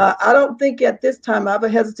 I don't think at this time our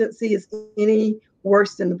hesitancy is any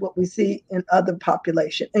worse than what we see in other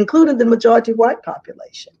population, including the majority white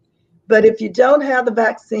population. But if you don't have the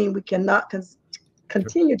vaccine, we cannot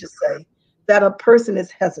continue to say that a person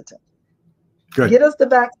is hesitant. Good. Get us the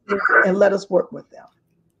vaccine and let us work with them.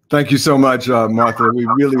 Thank you so much, Martha. We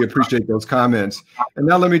really appreciate those comments. And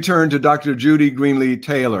now let me turn to Dr. Judy Greenlee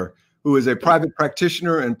Taylor, who is a private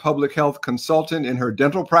practitioner and public health consultant in her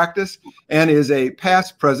dental practice and is a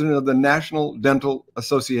past president of the National Dental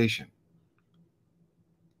Association.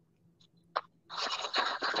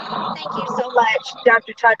 Thank you so much,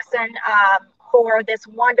 Dr. Tuckson, for this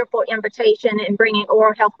wonderful invitation and bringing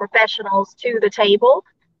oral health professionals to the table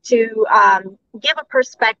to give a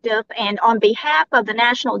perspective. And on behalf of the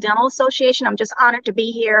National Dental Association, I'm just honored to be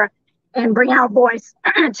here and bring our voice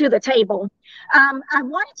to the table. I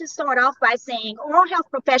wanted to start off by saying oral health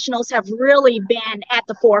professionals have really been at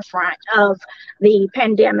the forefront of the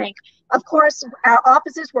pandemic. Of course, our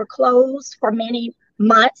offices were closed for many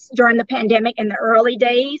months during the pandemic in the early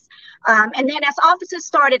days. And then as offices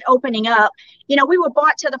started opening up, you know, we were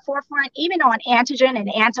brought to the forefront even on antigen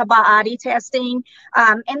and antibody testing.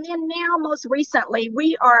 And then now, most recently,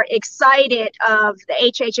 we are excited of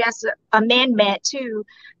the HHS amendment to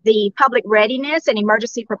the Public Readiness and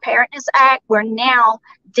Emergency Preparedness Act, where now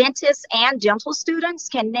dentists and dental students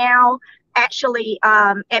can now actually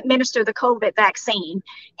administer the COVID vaccine.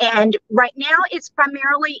 And right now it's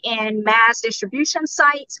primarily in mass distribution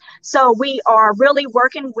sites. So we are really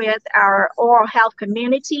working with our oral health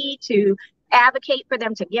community to advocate for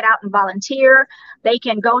them to get out and volunteer. They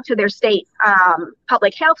can go to their state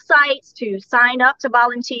public health sites to sign up to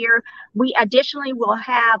volunteer. We additionally will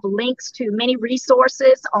have links to many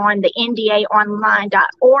resources on the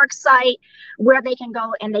NDAonline.org site where they can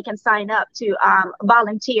go and they can sign up to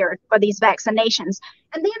volunteer for these vaccinations.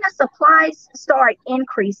 And then as supplies start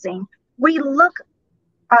increasing,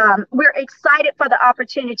 we're excited for the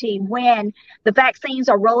opportunity when the vaccines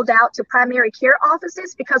are rolled out to primary care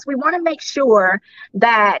offices, because we want to make sure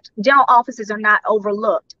that dental offices are not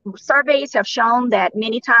overlooked. Surveys have shown that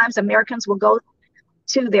many times Americans will go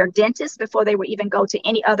to their dentist before they would even go to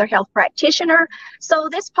any other health practitioner. So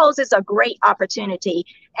this poses a great opportunity.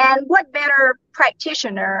 And what better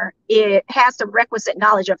practitioner has the requisite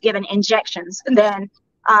knowledge of giving injections than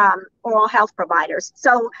oral health providers.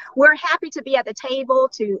 So we're happy to be at the table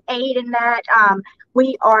to aid in that.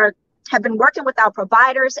 We have been working with our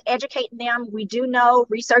providers, educating them. We do know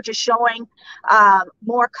research is showing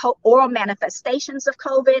more oral manifestations of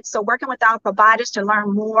COVID. So working with our providers to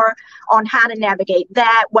learn more on how to navigate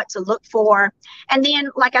that, what to look for. And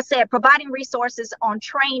then, like I said, providing resources on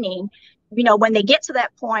training, you know, when they get to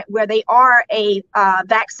that point where they are a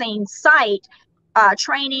vaccine site,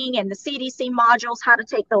 training and the CDC modules, how to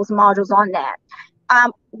take those modules on that.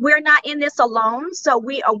 We're not in this alone, so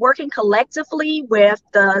we are working collectively with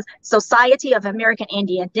the Society of American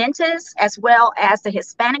Indian Dentists, as well as the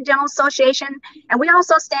Hispanic Dental Association. And we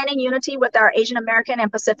also stand in unity with our Asian American and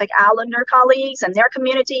Pacific Islander colleagues and their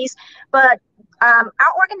communities. But our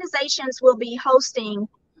organizations will be hosting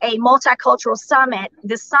a multicultural summit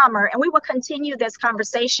this summer, and we will continue this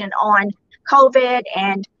conversation on COVID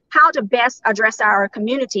and how to best address our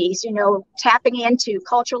communities, you know, tapping into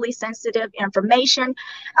culturally sensitive information.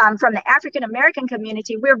 From the African American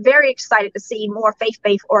community, we're very excited to see more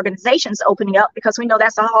faith-based organizations opening up, because we know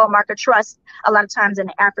that's a hallmark of trust a lot of times in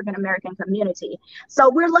the African American community. So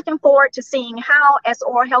we're looking forward to seeing how, as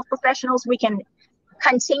oral health professionals, we can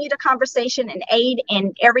continue the conversation and aid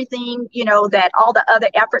in everything, you know, that all the other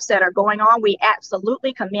efforts that are going on. We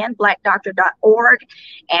absolutely commend BlackDoctor.org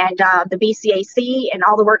and the BCAC and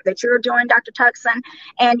all the work that you're doing, Dr. Tuckson.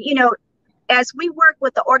 And, you know, as we work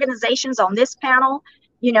with the organizations on this panel,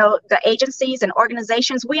 the agencies and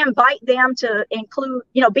organizations, we invite them to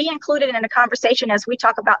be included in the conversation as we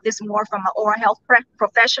talk about this more from an oral health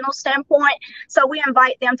professional standpoint. So we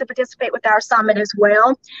invite them to participate with our summit as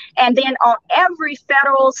well. And then on every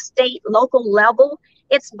federal, state, local level,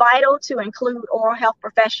 it's vital to include oral health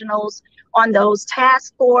professionals on those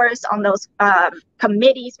task force, on those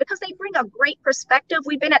committees, because they bring a great perspective.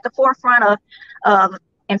 We've been at the forefront of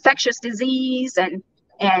infectious disease and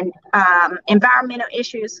environmental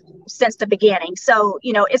issues since the beginning. So,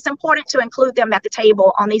 it's important to include them at the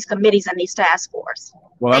table on these committees and these task force.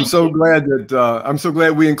 Well, I'm so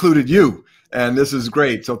glad we included you, and this is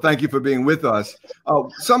great. So thank you for being with us.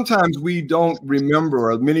 Sometimes we don't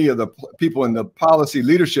remember, or many of the people in the policy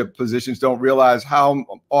leadership positions don't realize how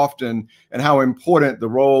often and how important the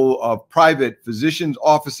role of private physicians'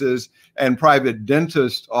 offices and private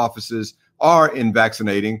dentist offices are in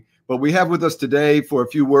vaccinating. But we have with us today for a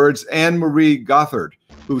few words Anne-Marie Gothard,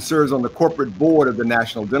 who serves on the corporate board of the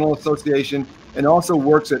National Dental Association and also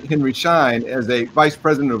works at Henry Schein as a vice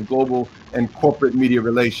president of global and corporate media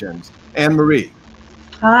relations. Anne-Marie.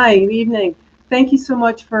 Hi, good evening. Thank you so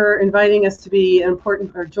much for inviting us to be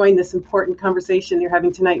join this important conversation you're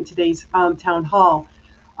having tonight in today's town hall.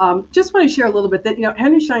 Just want to share a little bit that,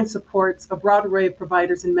 Henry Schein supports a broad array of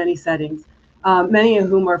providers in many settings, many of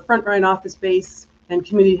whom are frontline office-based and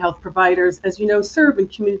community health providers, as you know, serve in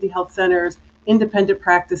community health centers, independent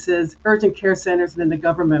practices, urgent care centers, and in the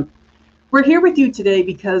government. We're here with you today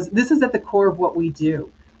because this is at the core of what we do.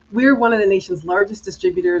 We're one of the nation's largest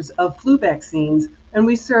distributors of flu vaccines, and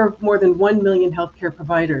we serve more than 1 million healthcare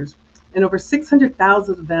providers, and over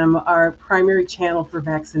 600,000 of them are our primary channel for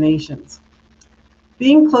vaccinations.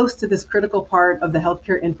 Being close to this critical part of the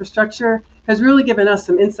healthcare infrastructure has really given us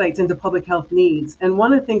some insights into public health needs. And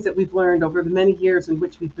one of the things that we've learned over the many years in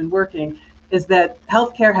which we've been working is that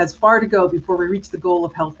healthcare has far to go before we reach the goal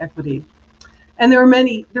of health equity. And there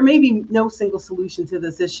may be no single solution to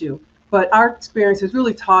this issue, but our experience has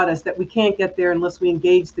really taught us that we can't get there unless we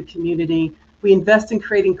engage the community, we invest in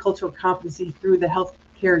creating cultural competency through the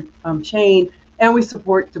healthcare chain, and we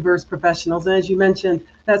support diverse professionals. And as you mentioned,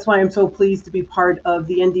 that's why I'm so pleased to be part of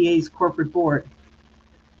the NDA's corporate board.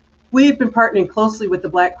 We have been partnering closely with the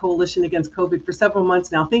Black Coalition Against COVID for several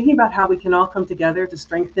months now, thinking about how we can all come together to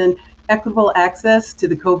strengthen equitable access to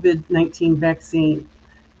the COVID-19 vaccine.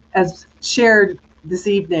 As shared this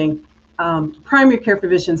evening, primary care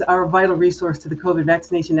physicians are a vital resource to the COVID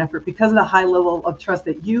vaccination effort because of the high level of trust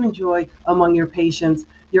that you enjoy among your patients,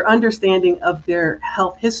 your understanding of their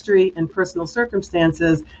health history and personal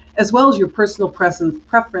circumstances, as well as your personal presence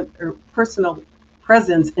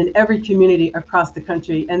in every community across the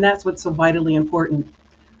country, and that's what's so vitally important.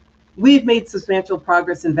 We've made substantial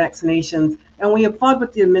progress in vaccinations, and we applaud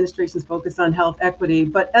what the administration's focus on health equity,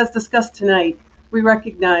 but as discussed tonight, we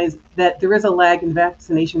recognize that there is a lag in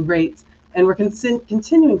vaccination rates, and we're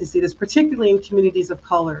continuing to see this, particularly in communities of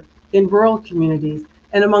color, in rural communities,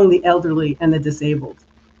 and among the elderly and the disabled.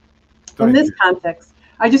 In this context,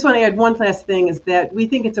 I just want to add one last thing, is that we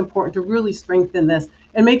think it's important to really strengthen this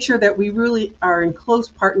and make sure that we really are in close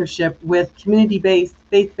partnership with community-based,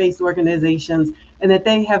 faith-based organizations, and that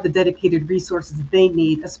they have the dedicated resources that they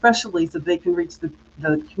need, especially so they can reach the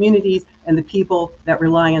communities and the people that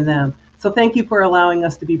rely on them. So thank you for allowing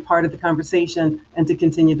us to be part of the conversation and to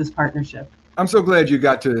continue this partnership. I'm so glad you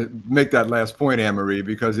got to make that last point, Anne-Marie,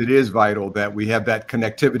 because it is vital that we have that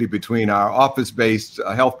connectivity between our office-based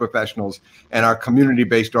health professionals and our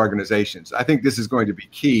community-based organizations. I think this is going to be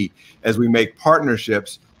key as we make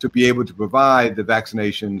partnerships to be able to provide the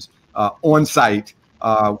vaccinations on site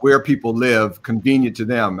where people live, convenient to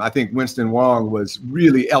them. I think Winston Wong was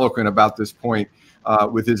really eloquent about this point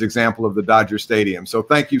with his example of the Dodger Stadium. So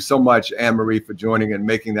thank you so much, Anne-Marie, for joining and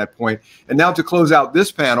making that point. And now to close out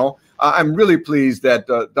this panel, I'm really pleased that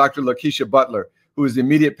Dr. Lakeisha Butler, who is the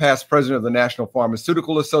immediate past president of the National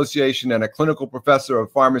Pharmaceutical Association and a clinical professor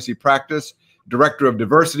of pharmacy practice, director of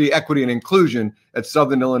diversity, equity, and inclusion at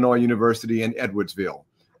Southern Illinois University in Edwardsville.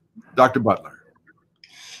 Dr. Butler.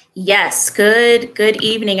 Yes, good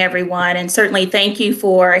evening, everyone, and certainly thank you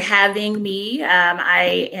for having me.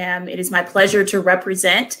 It is my pleasure to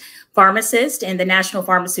represent pharmacists in the National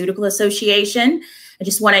Pharmaceutical Association. I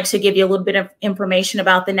just wanted to give you a little bit of information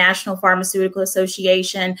about the National Pharmaceutical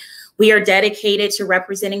Association. We are dedicated to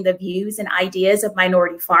representing the views and ideas of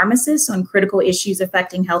minority pharmacists on critical issues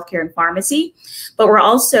affecting healthcare and pharmacy, but we're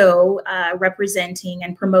also representing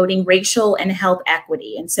and promoting racial and health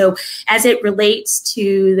equity. And so as it relates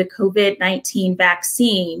to the COVID-19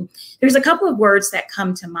 vaccine, there's a couple of words that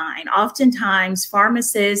come to mind. Oftentimes,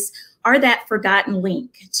 pharmacists are that forgotten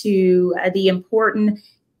link to the important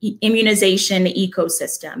immunization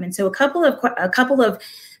ecosystem. And so a couple of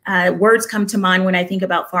words come to mind when I think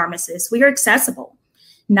about pharmacists. We are accessible.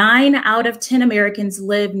 9 out of 10 Americans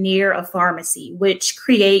live near a pharmacy, which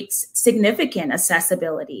creates significant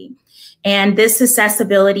accessibility. And this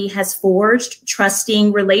accessibility has forged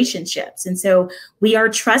trusting relationships. And so we are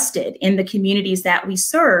trusted in the communities that we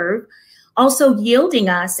serve, also yielding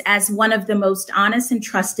us as one of the most honest and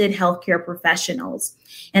trusted healthcare professionals.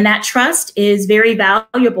 And that trust is very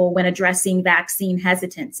valuable when addressing vaccine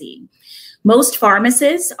hesitancy. Most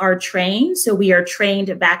pharmacists are trained, so we are trained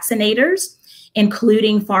vaccinators,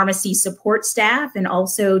 including pharmacy support staff, and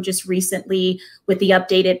also just recently with the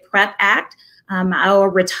updated PrEP Act, our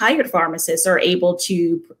retired pharmacists are able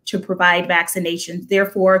to provide vaccinations,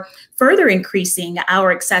 therefore further increasing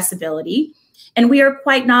our accessibility. And we are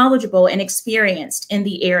quite knowledgeable and experienced in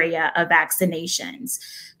the area of vaccinations.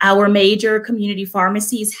 Our major community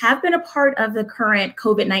pharmacies have been a part of the current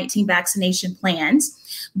COVID-19 vaccination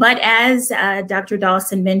plans. But as Dr.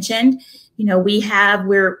 Dawson mentioned,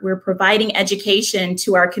 we're providing education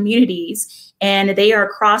to our communities, and they are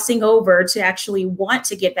crossing over to actually want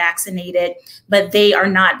to get vaccinated, but they are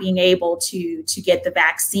not being able to get the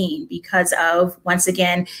vaccine because of, once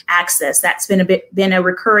again, access. That's been a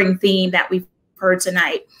recurring theme that we've heard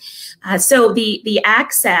tonight. So the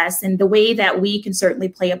access and the way that we can certainly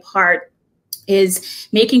play a part is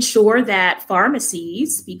making sure that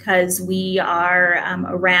pharmacies, because we are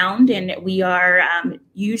around and we are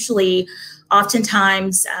usually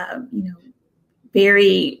oftentimes,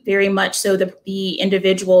 very, very much so the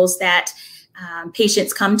individuals that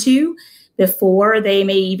patients come to before they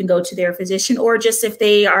may even go to their physician, or just if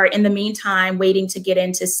they are in the meantime waiting to get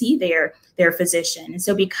in to see their physician. And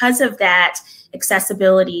so because of that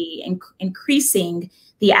accessibility and increasing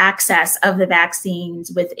the access of the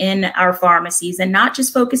vaccines within our pharmacies, and not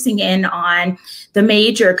just focusing in on the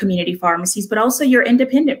major community pharmacies, but also your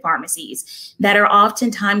independent pharmacies that are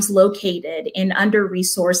oftentimes located in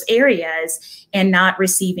under-resourced areas and not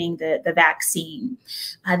receiving the vaccine.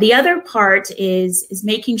 The other part is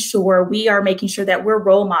making sure that we're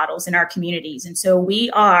role models in our communities. And so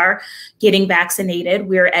we are getting vaccinated,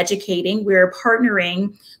 we're educating, we're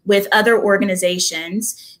partnering with other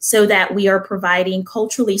organizations so that we are providing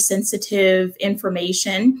culturally sensitive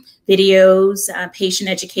information, videos, patient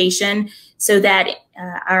education, so that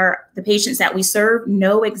the patients that we serve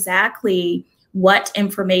know exactly what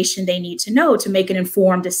information they need to know to make an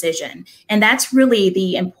informed decision. And that's really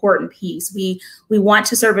the important piece. We want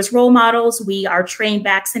to serve as role models. We are trained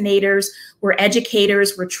vaccinators. We're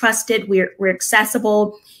educators. We're trusted. We're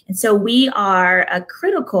accessible. And so we are a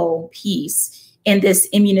critical piece in this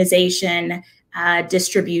immunization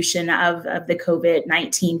distribution of the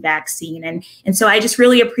COVID-19 vaccine. And so I just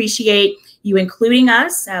really appreciate you including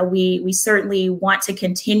us. We certainly want to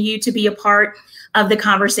continue to be a part of the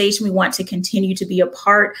conversation. We want to continue to be a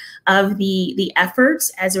part of the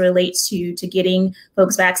efforts as it relates to getting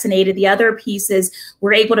folks vaccinated. The other piece is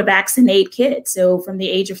we're able to vaccinate kids, so from the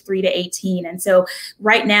age of 3 to 18. And so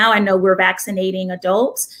right now I know we're vaccinating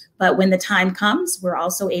adults, but when the time comes, we're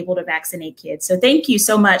also able to vaccinate kids. So thank you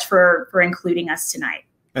so much for including us tonight.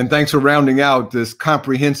 And thanks for rounding out this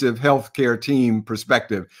comprehensive healthcare team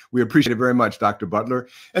perspective. We appreciate it very much, Dr. Butler.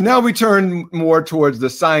 And now we turn more towards the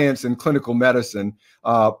science and clinical medicine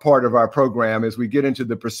part of our program as we get into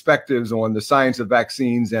the perspectives on the science of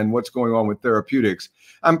vaccines and what's going on with therapeutics.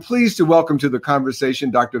 I'm pleased to welcome to the conversation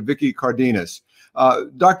Dr. Vicky Cardenas.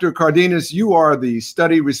 Dr. Cardenas, you are the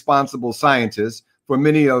study responsible scientist for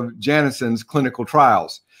many of Janssen's clinical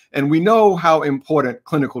trials. And we know how important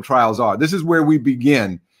clinical trials are. This is where we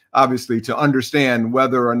begin, obviously, to understand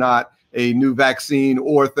whether or not a new vaccine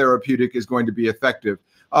or therapeutic is going to be effective.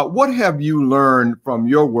 What have you learned from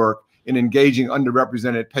your work in engaging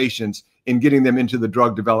underrepresented patients in getting them into the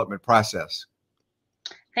drug development process?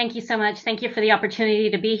 Thank you so much. Thank you for the opportunity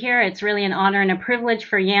to be here. It's really an honor and a privilege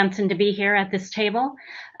for Janssen to be here at this table.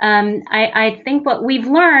 I think what we've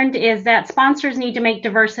learned is that sponsors need to make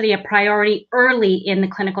diversity a priority early in the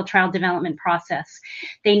clinical trial development process.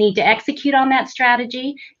 They need to execute on that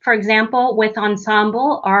strategy. For example, with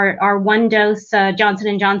Ensemble, our one-dose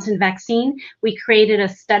Johnson & Johnson vaccine, we created a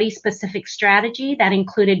study-specific strategy that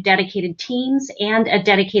included dedicated teams and a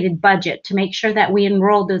dedicated budget to make sure that we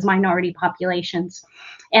enrolled those minority populations.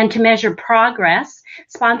 And to measure progress,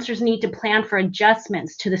 sponsors need to plan for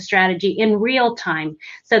adjustments to the strategy in real time.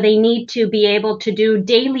 So they need to be able to do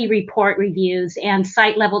daily report reviews and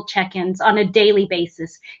site level check-ins on a daily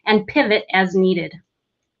basis and pivot as needed.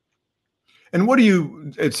 And what do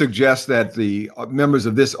you suggest that the members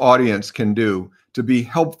of this audience can do to be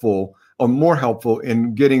helpful or more helpful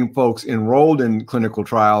in getting folks enrolled in clinical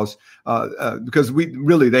trials because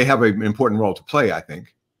they have an important role to play, I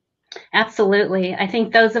think. Absolutely. I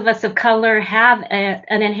think those of us of color have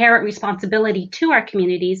an inherent responsibility to our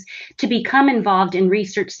communities to become involved in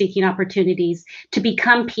research-seeking opportunities, to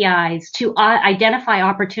become PIs, to identify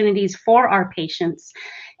opportunities for our patients.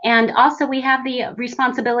 And also we have the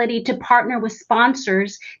responsibility to partner with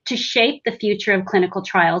sponsors to shape the future of clinical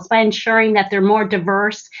trials by ensuring that they're more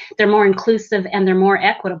diverse, they're more inclusive, and they're more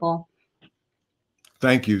equitable.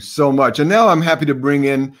 Thank you so much. And now I'm happy to bring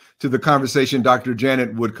in to the conversation Dr.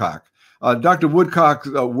 Janet Woodcock. Dr. Woodcock's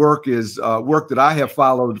work is work that I have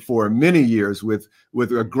followed for many years with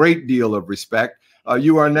a great deal of respect.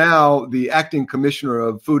 You are now the acting commissioner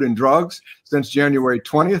of Food and Drugs since January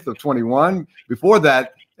 20th of 21. Before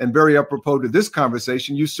that, and very apropos to this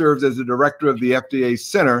conversation, you served as the director of the FDA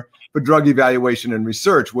Center for Drug Evaluation and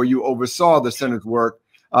Research, where you oversaw the center's work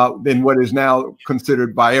in what is now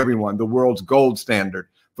considered by everyone the world's gold standard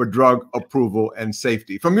for drug approval and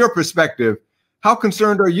safety. From your perspective, how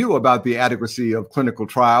concerned are you about the adequacy of clinical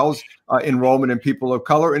trials enrollment in people of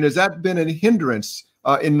color? And has that been a hindrance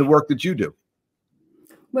in the work that you do?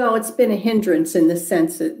 Well, it's been a hindrance in the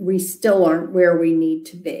sense that we still aren't where we need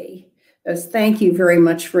to be. Thank you very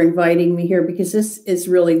much for inviting me here, because this is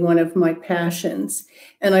really one of my passions.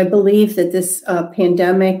 And I believe that this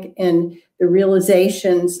pandemic and the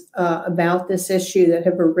realizations about this issue that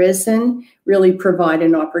have arisen really provide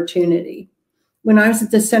an opportunity. When I was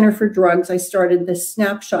at the Center for Drugs, I started the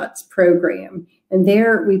Snapshots program. And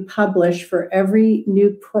there we publish for every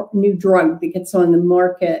new drug that gets on the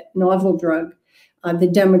market, novel drug, the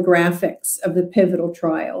demographics of the pivotal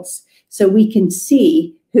trials. So we can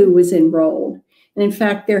see who was enrolled. And in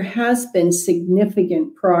fact, there has been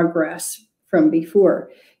significant progress from before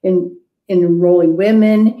in enrolling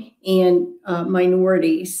women and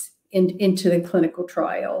minorities into the clinical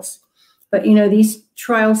trials. But you know, these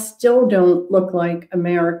trials still don't look like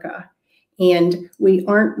America, and we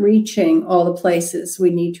aren't reaching all the places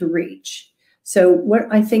we need to reach. So what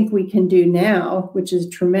I think we can do now, which is a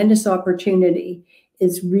tremendous opportunity,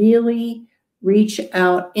 is really reach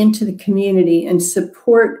out into the community and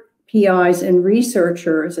support PIs and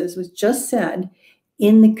researchers, as was just said,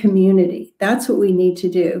 in the community. That's what we need to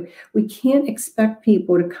do. We can't expect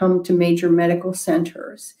people to come to major medical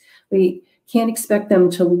centers. We can't expect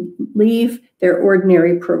them to leave their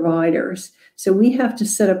ordinary providers. So we have to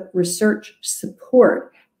set up research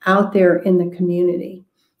support out there in the community.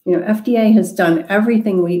 You know, FDA has done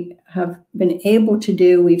everything we have been able to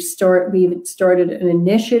do. We've started an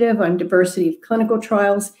initiative on diversity of clinical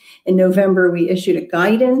trials. In November, we issued a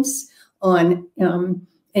guidance on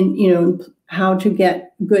how to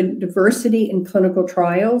get good diversity in clinical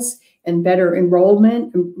trials and better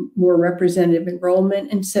enrollment, and more representative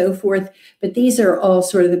enrollment, and so forth. But these are all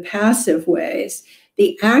sort of the passive ways.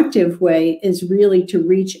 The active way is really to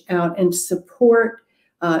reach out and support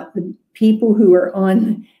the people who are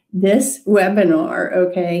on this webinar,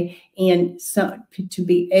 okay, and so to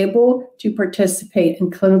be able to participate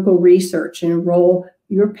in clinical research and enroll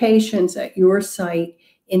your patients at your site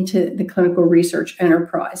into the clinical research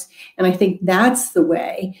enterprise. And I think that's the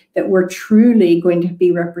way that we're truly going to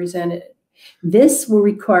be represented. This will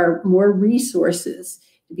require more resources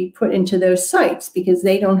to be put into those sites, because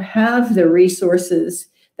they don't have the resources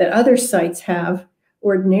that other sites have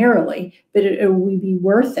ordinarily, but it will be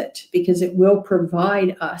worth it, because it will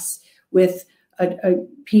provide us with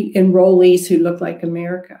enrollees who look like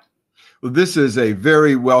America. Well, this is a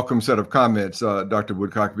very welcome set of comments, Dr.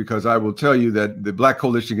 Woodcock, because I will tell you that the Black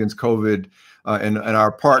Coalition Against COVID and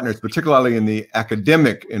our partners, particularly in the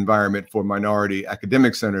academic environment for minority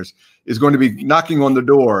academic centers, is going to be knocking on the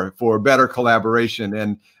door for better collaboration.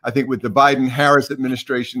 And I think with the Biden-Harris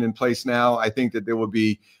administration in place now, I think that there will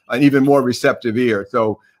be an even more receptive ear.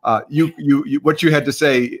 So what you had to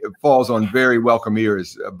say falls on very welcome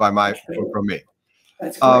ears from me.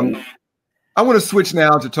 That's great. I want to switch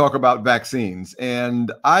now to talk about vaccines,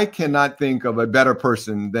 and I cannot think of a better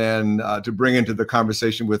person than to bring into the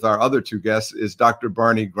conversation with our other two guests is Dr.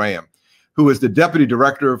 Barney Graham, who is the Deputy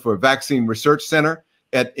Director for Vaccine Research Center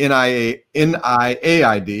at NIAID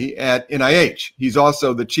at NIH. He's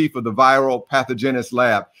also the Chief of the Viral Pathogenesis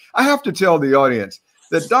Lab. I have to tell the audience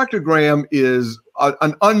that Dr. Graham is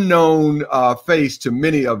an unknown face to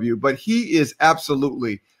many of you, but he is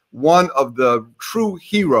absolutely one of the true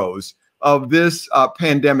heroes of this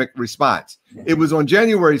pandemic response. It was on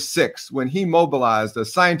January 6th when he mobilized a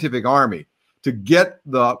scientific army to get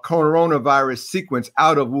the coronavirus sequence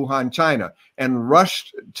out of Wuhan, China, and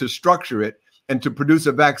rushed to structure it and to produce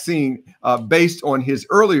a vaccine based on his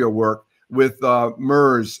earlier work with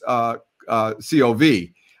MERS COV.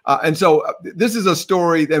 And so this is a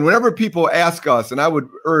story, and whenever people ask us, and I would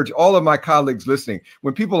urge all of my colleagues listening,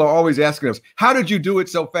 when people are always asking us, how did you do it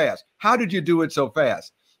so fast? How did you do it so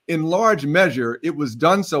fast? In large measure, it was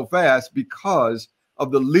done so fast because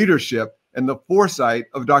of the leadership and the foresight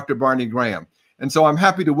of Dr. Barney Graham. And so I'm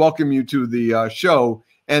happy to welcome you to the show.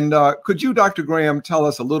 And could you, Dr. Graham, tell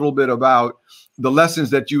us a little bit about the lessons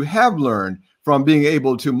that you have learned from being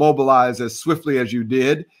able to mobilize as swiftly as you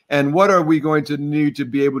did? And what are we going to need to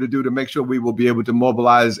be able to do to make sure we will be able to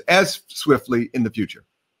mobilize as swiftly in the future?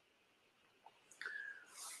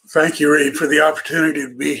 Thank you, Reed, for the opportunity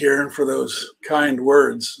to be here and for those kind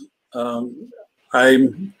words.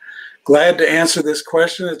 I'm glad to answer this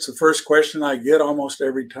question. It's the first question I get almost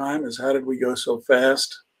every time is, how did we go so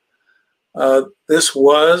fast? This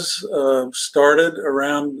was started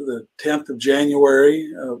around the 10th of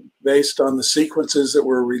January based on the sequences that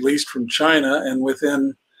were released from China. And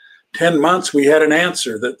within 10 months, we had an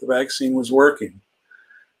answer that the vaccine was working.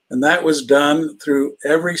 And that was done through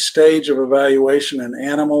every stage of evaluation in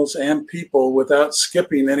animals and people without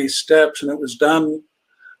skipping any steps. And it was done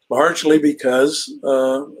largely because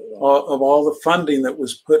of all the funding that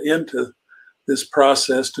was put into this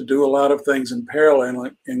process to do a lot of things in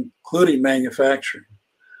parallel, including manufacturing.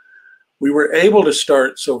 We were able to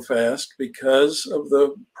start so fast because of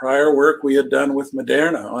the prior work we had done with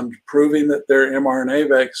Moderna on proving that their mRNA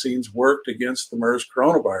vaccines worked against the MERS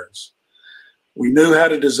coronavirus. We knew how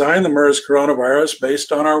to design the MERS coronavirus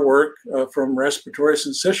based on our work from respiratory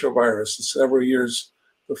syncytial virus several years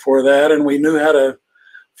before that, and we knew how to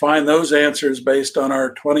find those answers based on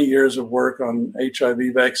our 20 years of work on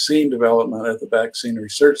HIV vaccine development at the Vaccine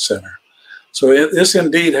Research Center. So this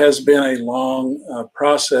indeed has been a long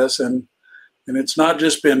process, and it's not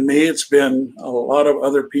just been me, it's been a lot of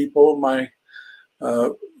other people. My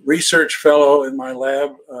research fellow in my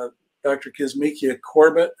lab, Dr. Kizzmekia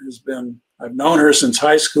Corbett, I've known her since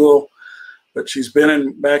high school, but she's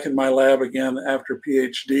been back in my lab again after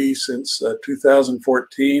PhD since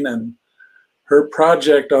 2014, and her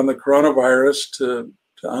project on the coronavirus to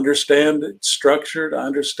understand its structure, to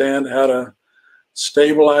understand how to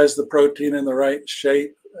stabilize the protein in the right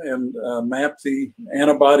shape and map the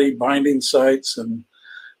antibody binding sites and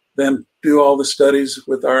then do all the studies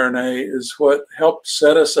with RNA is what helped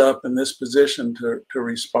set us up in this position to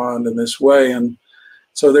respond in this way. And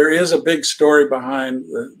so there is a big story behind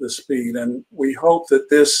the speed, and we hope that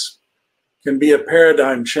this can be a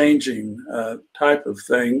paradigm changing type of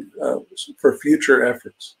thing for future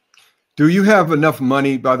efforts. Do you have enough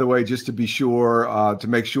money, by the way, just to be sure, to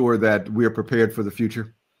make sure that we are prepared for the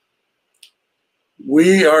future?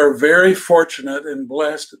 We are very fortunate and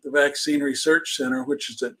blessed at the Vaccine Research Center,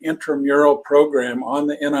 which is an intramural program on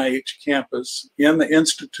the NIH campus in the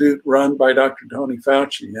institute run by Dr. Tony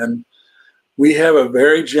Fauci. And we have a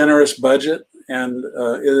very generous budget, and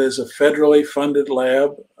it is a federally funded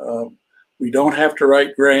lab. We don't have to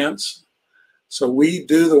write grants. So we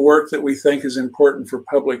do the work that we think is important for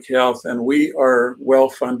public health, and we are well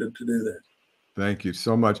funded to do that. Thank you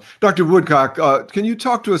so much. Dr. Woodcock, can you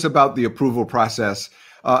talk to us about the approval process?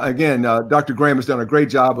 Again, Dr. Graham has done a great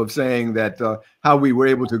job of saying that how we were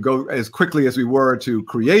able to go as quickly as we were to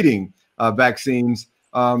creating vaccines.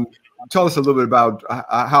 Tell us a little bit about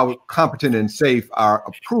how competent and safe our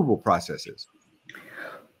approval process is.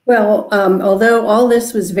 Well, although all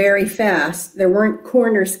this was very fast, there weren't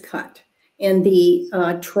corners cut. And the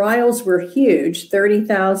trials were huge,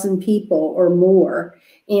 30,000 people or more.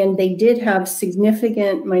 And they did have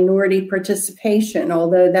significant minority participation,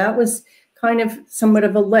 although that was kind of somewhat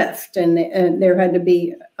of a lift. And there had to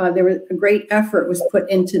be, there was a great effort was put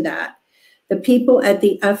into that. The people at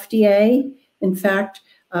the FDA, in fact,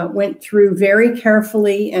 went through very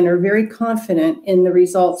carefully and are very confident in the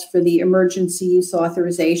results for the emergency use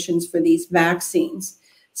authorizations for these vaccines.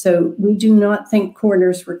 So we do not think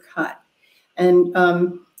corners were cut. And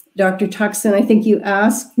Dr. Tuckson, I think you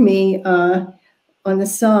asked me on the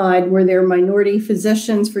side, were there minority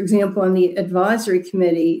physicians, for example, on the advisory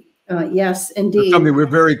committee? Yes, indeed. That's something we're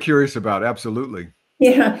very curious about, absolutely.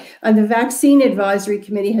 Yeah, the vaccine advisory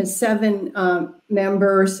committee has 7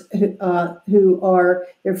 members who are,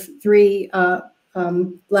 there are 3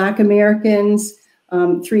 Black Americans,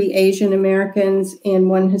 3 Asian Americans, and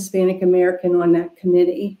 1 Hispanic American on that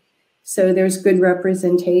committee. So there's good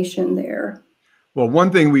representation there. Well,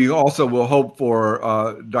 one thing we also will hope for,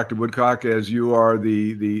 Dr. Woodcock, as you are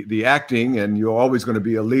the acting, and you're always going to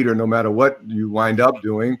be a leader no matter what you wind up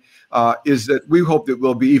doing, is that we hope that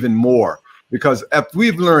we'll be even more. Because if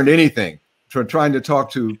we've learned anything from trying to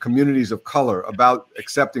talk to communities of color about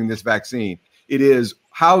accepting this vaccine, it is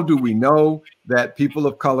how do we know that people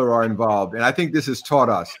of color are involved? And I think this has taught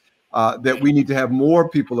us that we need to have more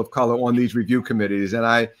people of color on these review committees. And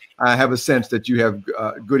I have a sense that you have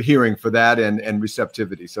good hearing for that and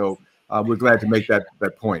receptivity. So we're glad to make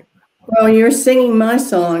that point. Well, you're singing my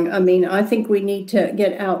song. I mean, I think we need to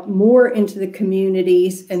get out more into the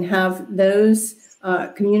communities and have those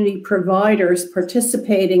community providers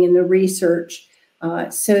participating in the research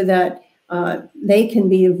so that they can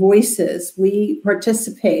be voices. We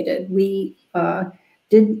participated. We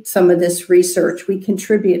did some of this research. We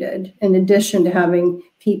contributed in addition to having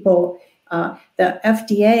people. The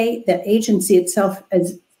FDA, the agency itself,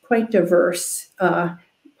 is quite diverse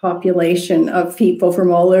population of people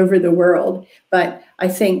from all over the world. But I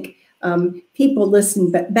think people listen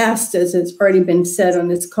best, as it's already been said on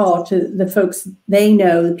this call, to the folks they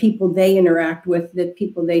know, the people they interact with, the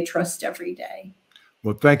people they trust every day.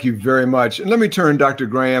 Well, thank you very much. And let me turn, Dr.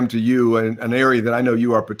 Graham, to you, an area that I know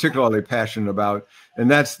you are particularly passionate about, and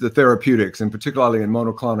that's the therapeutics, and particularly in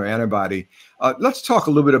monoclonal antibody. Let's talk a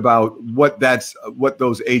little bit about what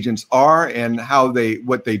those agents are and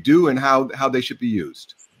what they do and how they should be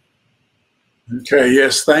used. Okay,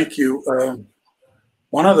 yes, thank you.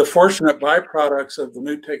 One of the fortunate byproducts of the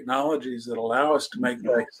new technologies that allow us to make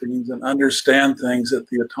vaccines and understand things at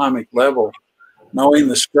the atomic level, knowing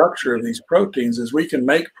the structure of these proteins, is we can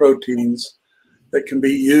make proteins that can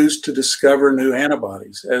be used to discover new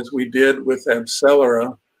antibodies, as we did with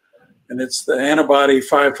Abcelera, and it's the antibody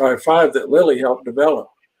 555 that Lilly helped develop.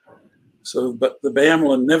 So, but the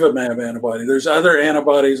bamlanivimab antibody, there's other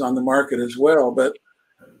antibodies on the market as well, but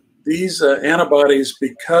these antibodies,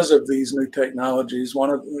 because of these new technologies, one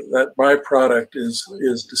of that byproduct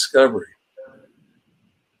is discovery.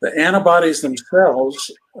 The antibodies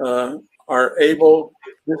themselves are able,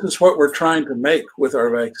 this is what we're trying to make with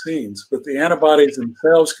our vaccines, but the antibodies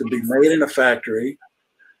themselves can be made in a factory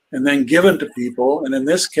and then given to people. And in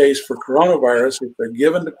this case, for coronavirus, if they're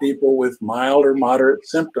given to people with mild or moderate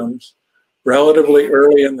symptoms relatively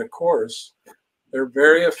early in the course, they're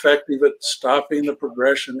very effective at stopping the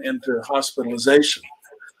progression into hospitalization.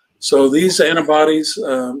 So these antibodies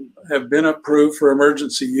have been approved for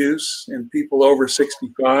emergency use in people over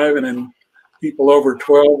 65 and in people over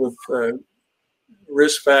 12 with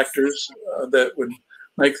risk factors that would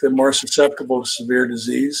make them more susceptible to severe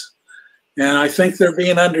disease. And I think they're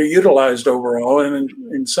being underutilized overall, and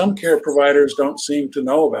in some care providers don't seem to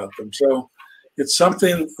know about them. So it's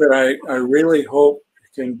something that I really hope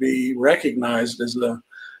can be recognized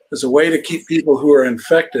as a way to keep people who are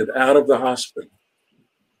infected out of the hospital.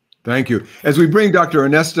 Thank you. As we bring Dr.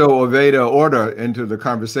 Ernesto Oveda Orta into the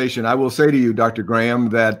conversation, I will say to you, Dr. Graham,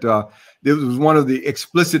 that this was one of the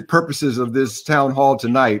explicit purposes of this town hall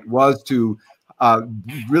tonight, was to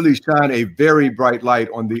really shine a very bright light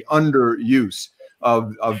on the underuse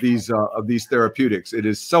of these therapeutics. It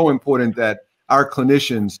is so important that our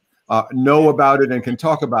clinicians know about it and can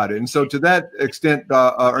talk about it. And so to that extent,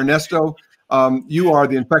 Ernesto, you are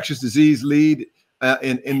the infectious disease lead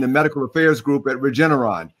in the medical affairs group at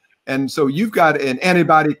Regeneron. And so you've got an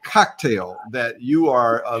antibody cocktail that you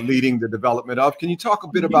are leading the development of. Can you talk a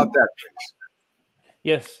bit about that, please?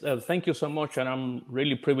 Yes, thank you so much. And I'm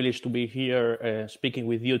really privileged to be here speaking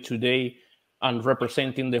with you today and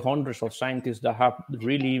representing the hundreds of scientists that have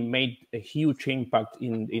really made a huge impact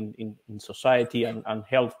in society and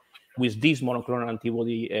health with this monoclonal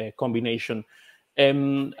antibody combination.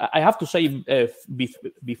 I have to say,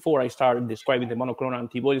 before I start describing the monoclonal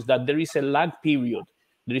antibodies, that there is a lag period.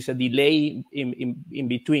 There is a delay in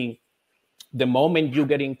between the moment you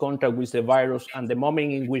get in contact with the virus and the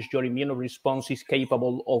moment in which your immune response is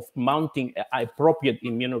capable of mounting an appropriate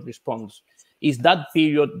immune response. Is that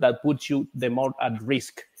period that puts you the more at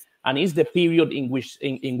risk, and is the period in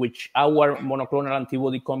which our monoclonal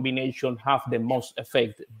antibody combination have the most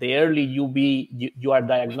effect. The early you are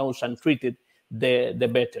diagnosed and treated, the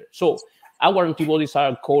better. So our antibodies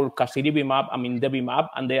are called casirivimab and imdevimab,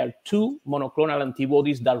 and they are two monoclonal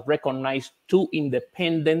antibodies that recognize two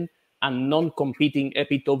independent and non-competing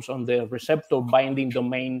epitopes on the receptor binding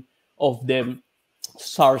domain of the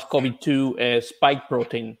SARS-CoV-2 spike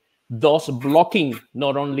protein, thus blocking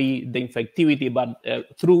not only the infectivity, but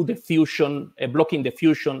through the fusion, blocking the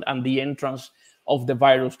fusion and the entrance of the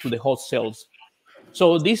virus to the host cells.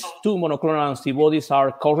 So these two monoclonal antibodies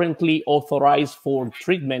are currently authorized for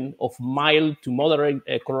treatment of mild to moderate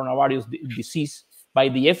coronavirus disease by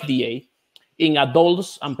the FDA in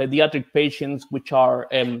adults and pediatric patients which are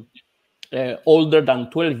older than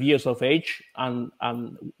 12 years of age and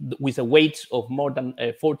with a weight of more than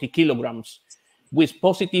 40 kilograms, with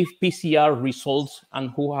positive PCR results,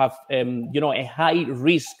 and who have a high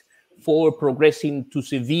risk for progressing to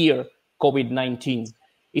severe COVID-19.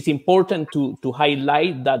 It's important to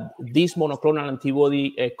highlight that this monoclonal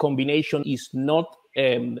antibody combination is not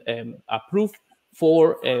approved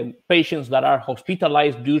for patients that are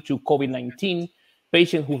hospitalized due to COVID-19,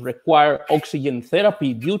 patients who require oxygen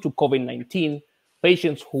therapy due to COVID-19,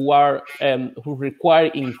 patients who require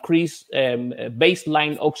increased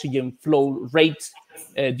baseline oxygen flow rates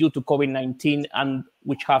due to COVID-19, and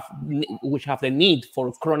which have the need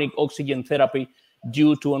for chronic oxygen therapy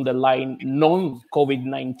due to underlying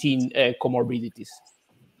non-COVID-19 comorbidities.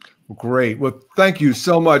 Great. Well, thank you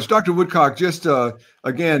so much. Dr. Woodcock, just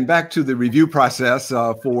again, back to the review process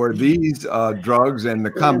for these drugs and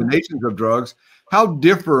the combinations of drugs. How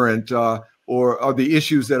different or are the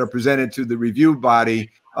issues that are presented to the review body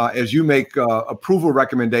as you make approval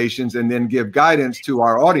recommendations and then give guidance to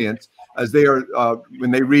our audience as they are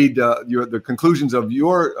when they read the conclusions of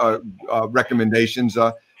your recommendations?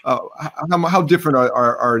 How different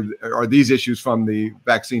are these issues from the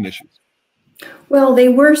vaccine issues? Well, they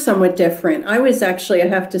were somewhat different. I was actually, I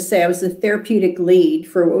have to say, I was the therapeutic lead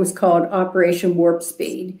for what was called Operation Warp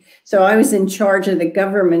Speed. So I was in charge of the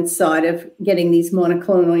government side of getting these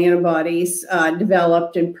monoclonal antibodies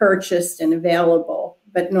developed and purchased and available,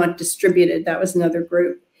 but not distributed. That was another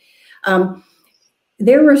group.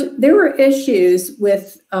 There were issues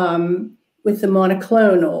with the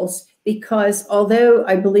monoclonals because although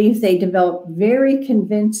I believe they developed very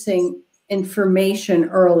convincing information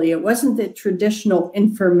early, it wasn't the traditional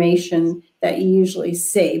information that you usually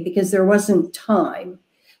see because there wasn't time.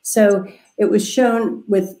 So it was shown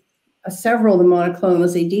with several of the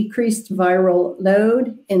monoclonals, they decreased viral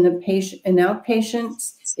load in the patient and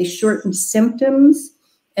outpatients, they shortened symptoms,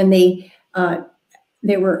 and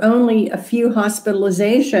there were only a few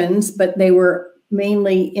hospitalizations, but they were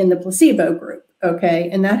mainly in the placebo group, okay?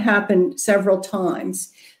 And that happened several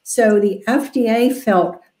times. So the FDA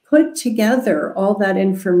felt put together all that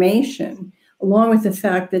information, along with the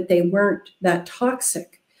fact that they weren't that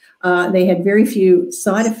toxic. They had very few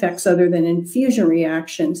side effects other than infusion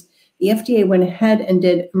reactions. The FDA went ahead and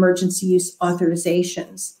did emergency use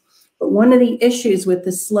authorizations. But one of the issues with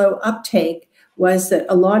the slow uptake was that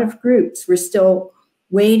a lot of groups were still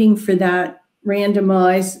waiting for that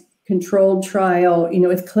randomized controlled trial,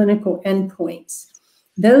 with clinical endpoints.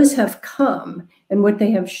 Those have come, and what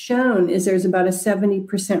they have shown is there's about a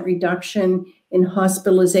 70% reduction in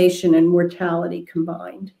hospitalization and mortality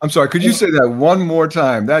combined. I'm sorry, could you say that one more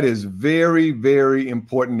time? That is very, very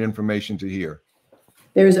important information to hear.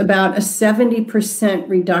 There's about a 70%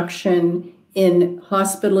 reduction in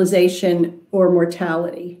hospitalization or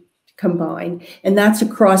mortality combined. And that's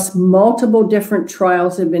across multiple different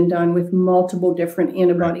trials that have been done with multiple different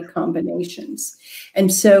antibody combinations.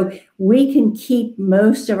 And so we can keep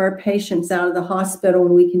most of our patients out of the hospital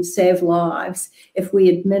and we can save lives if we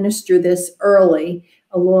administer this early,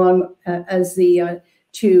 along as the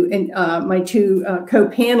my two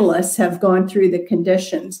co-panelists have gone through the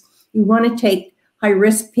conditions. You want to take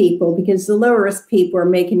high-risk people because the lower-risk people are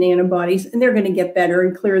making antibodies and they're going to get better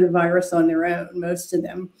and clear the virus on their own, most of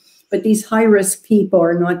them. But these high-risk people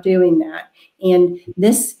are not doing that. And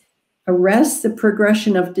this arrests the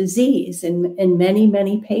progression of disease in many,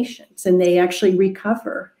 many patients, and they actually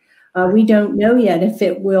recover. We don't know yet if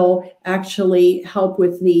it will actually help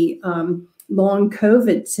with the long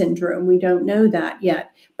COVID syndrome. We don't know that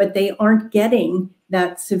yet, but they aren't getting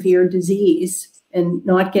that severe disease and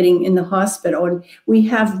not getting in the hospital. And we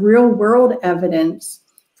have real-world evidence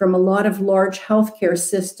from a lot of large healthcare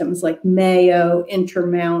systems like Mayo,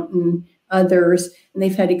 Intermountain, others, and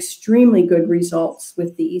they've had extremely good results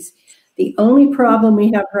with these. The only problem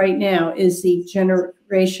we have right now is the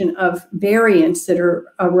generation of variants that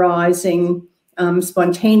are arising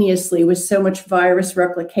spontaneously with so much virus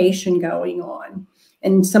replication going on.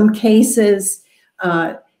 And in some cases,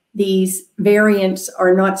 these variants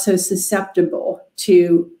are not so susceptible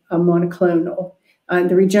to a monoclonal.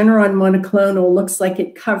 The Regeneron monoclonal looks like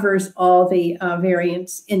it covers all the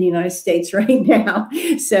variants in the United States right now.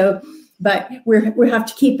 So, but we have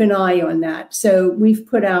to keep an eye on that. So we've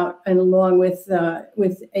put out, and along with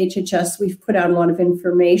HHS, we've put out a lot of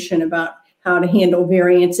information about how to handle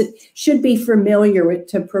variants. It should be familiar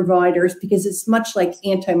to providers because it's much like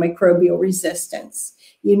antimicrobial resistance.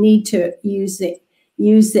 You need to use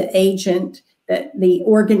the agent that the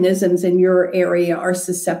organisms in your area are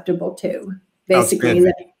susceptible to. Basically,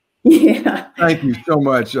 yeah. Thank you so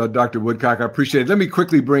much, Dr. Woodcock. I appreciate it. Let me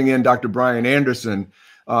quickly bring in Dr. Brian Anderson,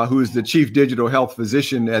 who is the Chief Digital Health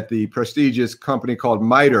Physician at the prestigious company called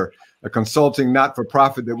MITRE. a consulting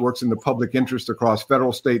not-for-profit that works in the public interest across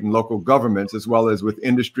federal, state, and local governments, as well as with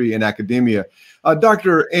industry and academia.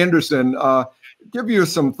 Dr. Anderson, give you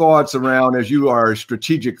some thoughts around, as you are a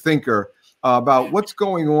strategic thinker, about what's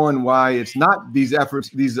going on, why it's not these efforts,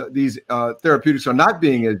 these therapeutics are not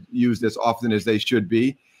being used as often as they should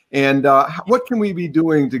be, and what can we be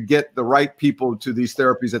doing to get the right people to these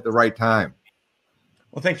therapies at the right time?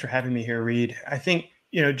 Well, thanks for having me here, Reed. I think,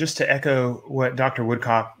 just to echo what Dr.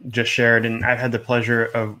 Woodcock just shared, and I've had the pleasure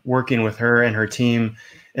of working with her and her team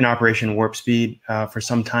in Operation Warp Speed for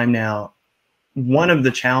some time now. One of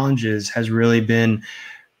the challenges has really been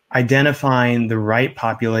identifying the right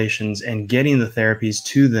populations and getting the therapies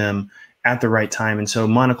to them at the right time. And so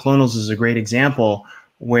monoclonals is a great example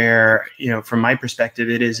where, from my perspective,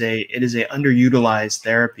 it is a underutilized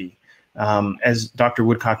therapy. As Dr.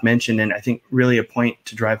 Woodcock mentioned, and I think really a point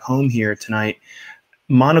to drive home here tonight,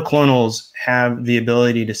 monoclonals have the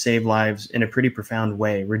ability to save lives in a pretty profound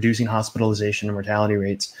way, reducing hospitalization and mortality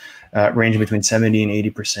rates ranging between 70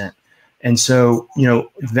 and 80%. And so,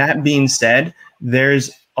 that being said,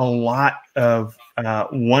 there's a lot of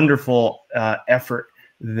wonderful effort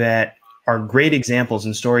that are great examples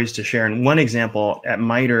and stories to share. And one example at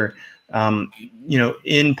MITRE,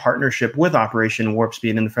 in partnership with Operation Warp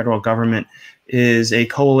Speed and the federal government, is a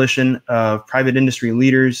coalition of private industry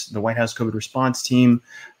leaders, the White House COVID response team,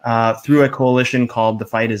 through a coalition called The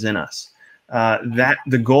Fight Is In Us.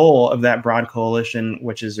 The goal of that broad coalition,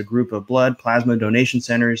 which is a group of blood plasma donation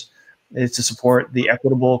centers, is to support the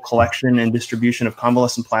equitable collection and distribution of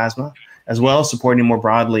convalescent plasma, as well as supporting more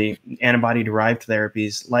broadly antibody-derived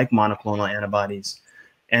therapies like monoclonal antibodies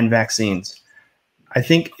and vaccines. I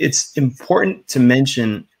think it's important to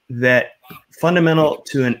mention that fundamental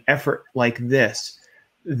to an effort like this,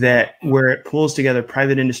 that where it pulls together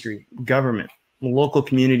private industry, government, local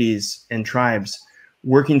communities, and tribes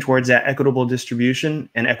working towards that equitable distribution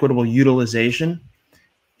and equitable utilization,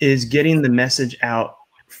 is getting the message out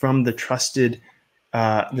from the trusted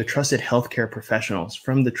healthcare professionals,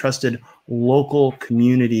 from the trusted local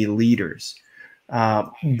community leaders.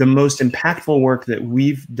 The most impactful work that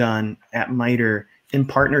we've done at MITRE in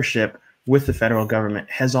partnership with the federal government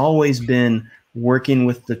has always been working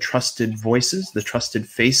with the trusted voices, the trusted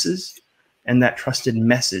faces, and that trusted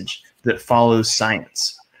message that follows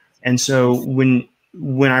science. And so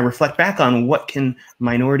when I reflect back on what can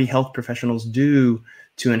minority health professionals do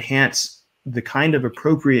to enhance the kind of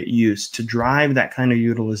appropriate use to drive that kind of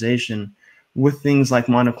utilization with things like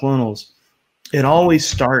monoclonals, it always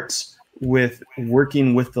starts with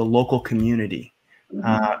working with the local community.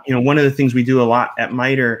 One of the things we do a lot at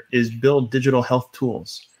MITRE is build digital health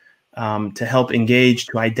tools to help engage,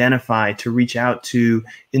 to identify, to reach out to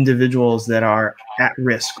individuals that are at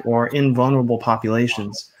risk or in vulnerable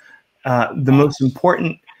populations. The most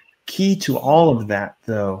important key to all of that,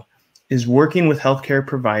 though, is working with healthcare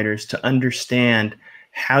providers to understand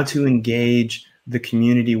how to engage the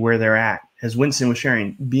community where they're at. As Winston was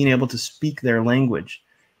sharing, being able to speak their language,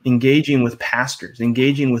 engaging with pastors,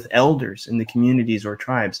 engaging with elders in the communities or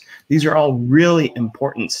tribes. These are all really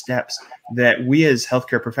important steps that we as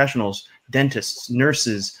healthcare professionals, dentists,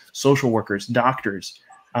 nurses, social workers, doctors,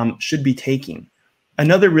 should be taking.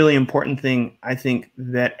 Another really important thing I think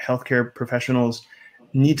that healthcare professionals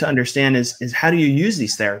need to understand is how do you use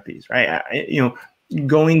these therapies, right?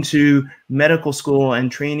 Going to medical school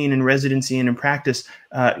and training in residency and in practice,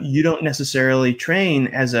 you don't necessarily train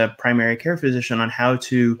as a primary care physician on how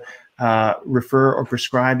to refer or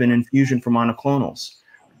prescribe an infusion for monoclonals,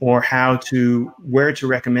 or where to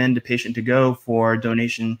recommend a patient to go for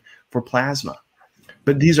donation for plasma.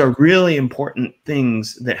 But these are really important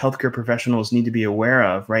things that healthcare professionals need to be aware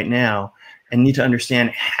of right now, and need to understand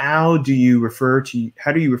how do you refer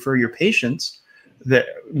your patients that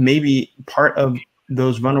may be part of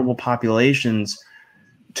those vulnerable populations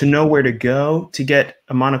to know where to go to get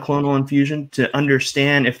a monoclonal infusion, to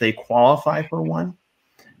understand if they qualify for one,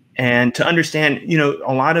 and to understand,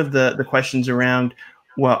 a lot of the questions around,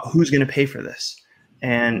 well, who's going to pay for this?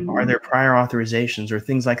 And are there prior authorizations or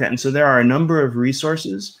things like that? And so there are a number of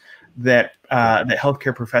resources that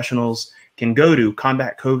healthcare professionals can go to.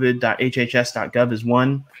 combatcovid.hhs.gov is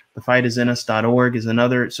one. thefightisinus.org is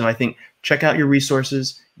another. So I think check out your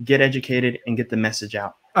resources, get educated, and get the message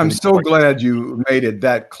out. I'm so glad you made it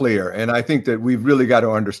that clear. And I think that we've really got to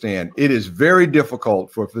understand it is very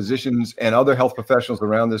difficult for physicians and other health professionals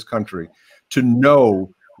around this country to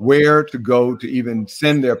know where to go to even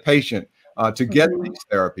send their patient to get these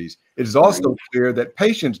therapies. It is also clear that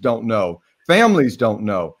patients don't know, families don't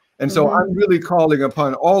know. And so I'm really calling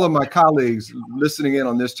upon all of my colleagues listening in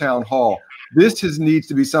on this town hall. This needs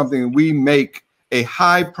to be something we make a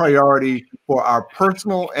high priority for our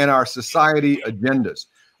personal and our society agendas,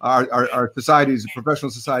 our society's,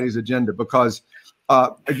 professional society's agenda, because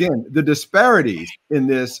again, the disparities in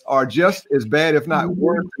this are just as bad, if not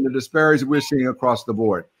worse, than the disparities we're seeing across the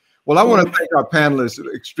board. Well, I want to thank our panelists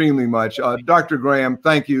extremely much. Dr. Graham,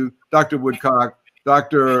 thank you. Dr. Woodcock,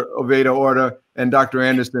 Dr. Oveda Orta, and Dr.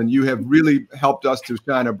 Anderson, you have really helped us to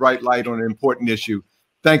shine a bright light on an important issue.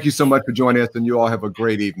 Thank you so much for joining us, and you all have a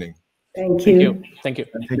great evening. Thank you. Thank you.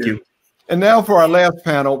 Thank you. And now for our last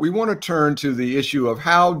panel, we want to turn to the issue of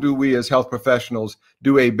how do we as health professionals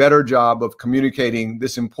do a better job of communicating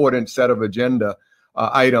this important set of agenda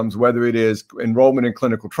items, whether it is enrollment in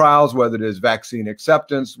clinical trials, whether it is vaccine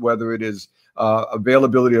acceptance, whether it is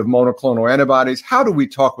availability of monoclonal antibodies. How do we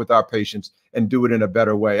talk with our patients and do it in a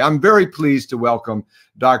better way? I'm very pleased to welcome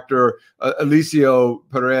Dr. Alicio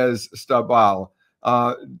Perez-Stabal.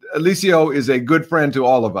 Alicio is a good friend to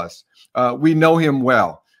all of us. We know him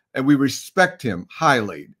well, and we respect him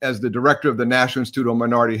highly as the director of the National Institute on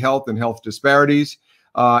Minority Health and Health Disparities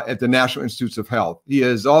at the National Institutes of Health. He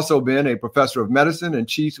has also been a professor of medicine and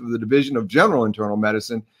chief of the Division of General Internal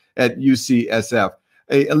Medicine at UCSF.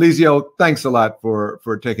 Hey, Alicio, thanks a lot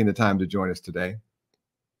for taking the time to join us today.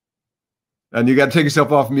 And you got to take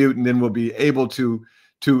yourself off mute, and then we'll be able to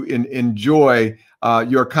enjoy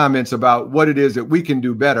your comments about what it is that we can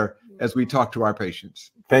do better as we talk to our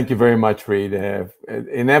patients. Thank you very much, Reed.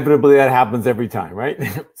 Inevitably, that happens every time,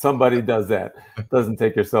 right? Somebody does that, doesn't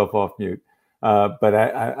take yourself off mute. But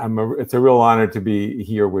it's a real honor to be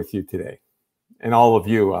here with you today and all of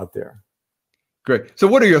you out there. Great. So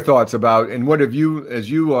what are your thoughts about, and what have you, as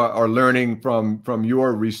you are learning from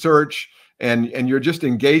your research and your just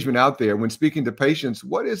engagement out there when speaking to patients,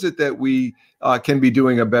 what is it that we can be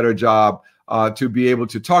doing a better job to be able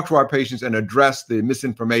to talk to our patients and address the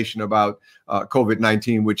misinformation about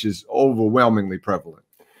COVID-19, which is overwhelmingly prevalent?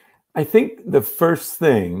 I think the first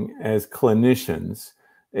thing as clinicians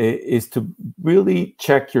is to really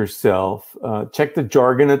check yourself, check the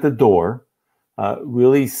jargon at the door,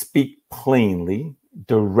 really speak plainly,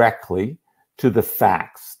 directly to the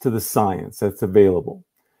facts, to the science that's available.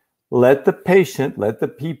 Let the patient, let the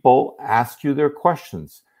people ask you their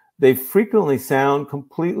questions. They frequently sound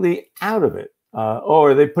completely out of it.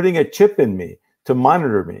 Or are they putting a chip in me to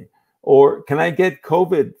monitor me? Or can I get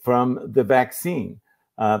COVID from the vaccine?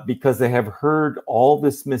 Because they have heard all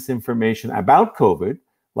this misinformation about COVID,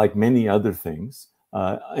 like many other things,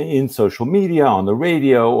 in social media, on the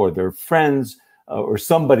radio, or their friends, or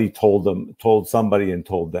somebody told somebody and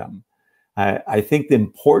told them. I think the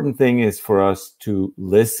important thing is for us to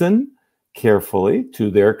listen carefully to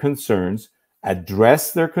their concerns,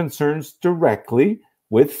 address their concerns directly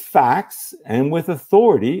with facts and with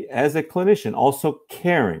authority as a clinician, also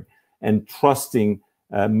caring and trusting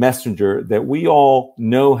messenger that we all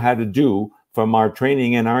know how to do from our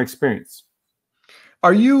training and our experience.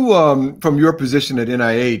 Are you, from your position at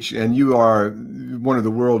NIH, and you are one of the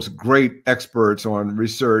world's great experts on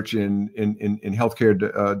research in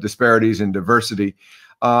healthcare disparities and diversity,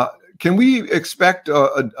 can we expect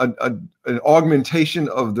an augmentation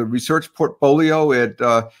of the research portfolio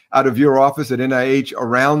out of your office at NIH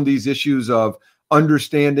around these issues of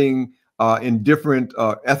understanding in different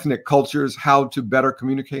ethnic cultures how to better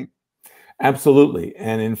communicate? Absolutely.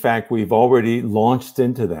 And in fact, we've already launched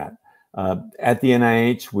into that. At the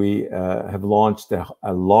NIH, we have launched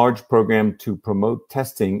a large program to promote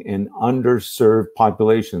testing in underserved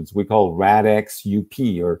populations. We call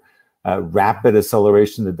RADx-UP, or Rapid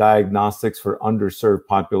Acceleration to Diagnostics for Underserved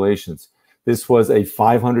Populations. This was a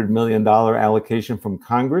 $500 million allocation from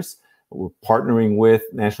Congress. We're partnering with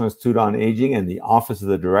National Institute on Aging and the Office of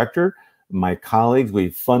the Director. My colleagues,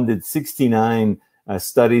 we've funded 69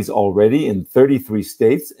 studies already in 33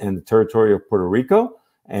 states and the territory of Puerto Rico.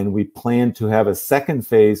 And we plan to have a second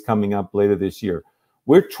phase coming up later this year.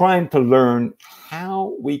 We're trying to learn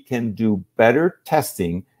how we can do better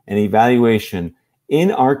testing and evaluation in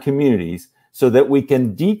our communities so that we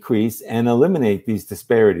can decrease and eliminate these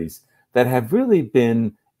disparities that have really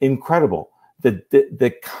been incredible.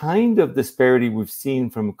 The kind of disparity we've seen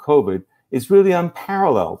from COVID is really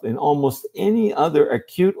unparalleled in almost any other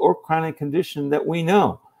acute or chronic condition that we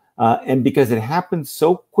know. And because it happens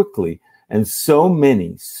so quickly, and so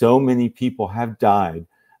many people have died,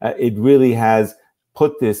 it really has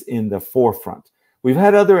put this in the forefront. We've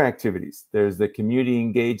had other activities. There's the Community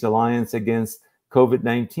Engaged Alliance Against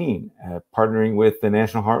COVID-19, partnering with the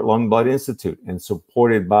National Heart, Lung, Blood Institute and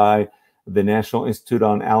supported by the National Institute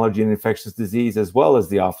on Allergy and Infectious Disease, as well as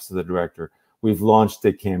the Office of the Director. We've launched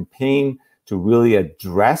a campaign to really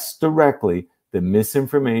address directly the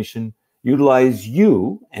misinformation, utilize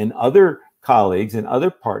you and other colleagues and other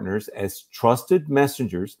partners as trusted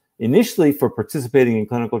messengers, initially for participating in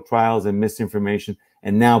clinical trials and misinformation,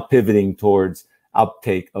 and now pivoting towards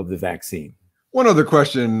uptake of the vaccine. One other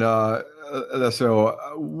question, so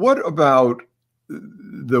what about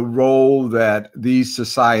the role that these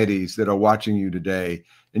societies that are watching you today,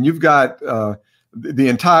 and you've got the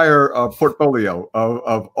entire portfolio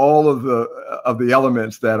of all of the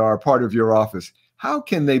elements that are part of your office, how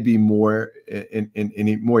can they be more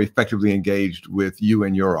more effectively engaged with you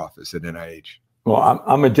and your office at NIH? Well,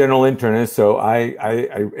 I'm a general internist, so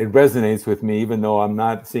it resonates with me, even though I'm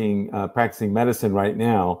not practicing medicine right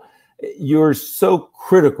now. You're so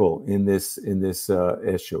critical in this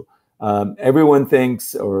issue. Everyone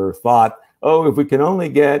thinks or thought, oh, if we can only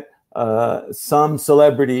get some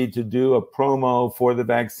celebrity to do a promo for the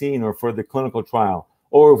vaccine or for the clinical trial,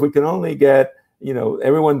 or if we can only get,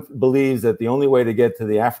 everyone believes that the only way to get to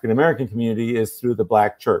the African American community is through the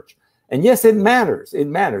Black church. And yes, it matters. It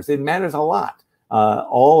matters. It matters a lot.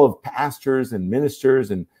 All of pastors and ministers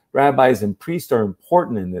and rabbis and priests are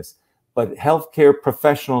important in this, but healthcare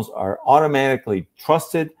professionals are automatically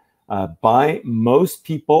trusted by most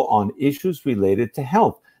people on issues related to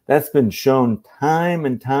health. That's been shown time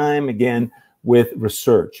and time again with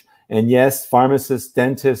research. And yes, pharmacists,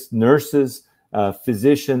 dentists, nurses,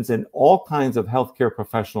 physicians, and all kinds of healthcare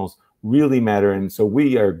professionals really matter. And so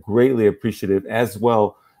we are greatly appreciative, as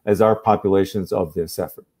well as our populations, of this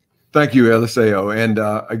effort. Thank you, Eliseo. And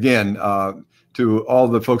again, to all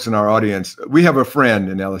the folks in our audience, we have a friend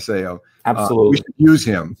in Eliseo. Absolutely. We should use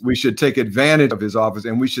him. We should take advantage of his office,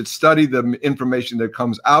 and we should study the information that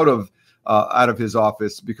comes out of his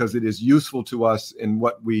office, because it is useful to us in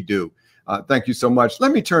what we do. Thank you so much.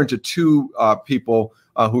 Let me turn to two people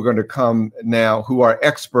who are going to come now, who are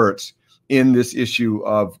experts in this issue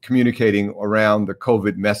of communicating around the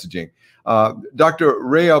COVID messaging. Dr.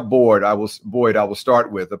 Rhea Boyd, I will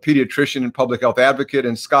start with, a pediatrician and public health advocate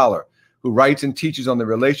and scholar who writes and teaches on the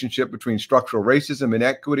relationship between structural racism,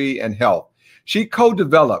 inequity, and health. She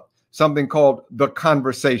co-developed something called The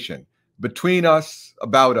Conversation, Between Us,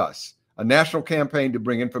 About Us, a national campaign to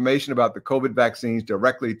bring information about the COVID vaccines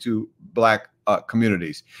directly to Black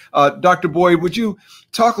communities. Dr. Boyd, would you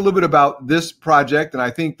talk a little bit about this project? And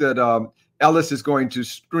I think that Ellis is going to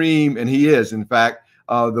stream, and he is, in fact,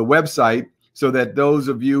 the website, so that those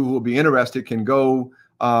of you who will be interested can go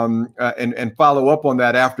and follow up on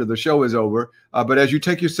that after the show is over. But as you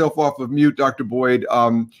take yourself off of mute, Dr. Boyd,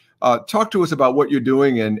 talk to us about what you're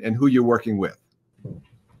doing and who you're working with.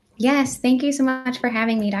 Yes, thank you so much for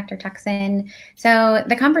having me, Dr. Tuckson. So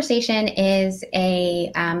The Conversation is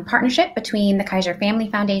a partnership between the Kaiser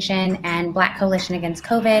Family Foundation and Black Coalition Against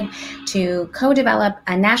COVID to co-develop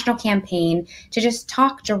a national campaign to just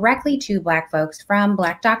talk directly to Black folks, from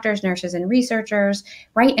Black doctors, nurses, and researchers,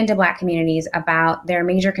 right into Black communities, about their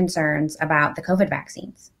major concerns about the COVID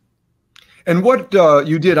vaccines. And what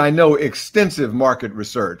you did, I know, extensive market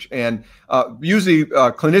research, and usually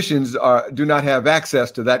clinicians do not have access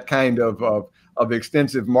to that kind of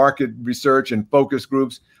extensive market research and focus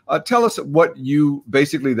groups. Tell us what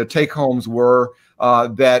basically the take homes were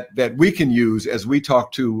that we can use as we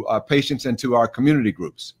talk to patients and to our community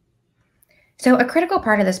groups. So a critical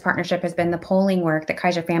part of this partnership has been the polling work that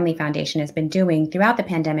Kaiser Family Foundation has been doing throughout the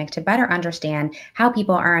pandemic to better understand how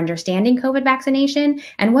people are understanding COVID vaccination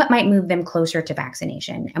and what might move them closer to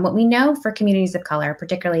vaccination. And what we know for communities of color,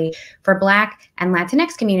 particularly for Black and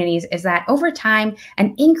Latinx communities, is that over time,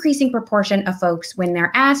 an increasing proportion of folks, when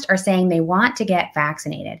they're asked, are saying they want to get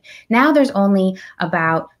vaccinated. Now there's only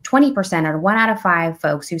about 20%, or 1 out of 5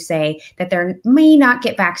 folks, who say that they may not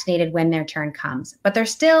get vaccinated when their turn comes. But there's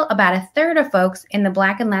still about a third of folks in the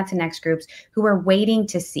Black and Latinx groups who are waiting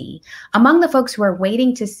to see. Among the folks who are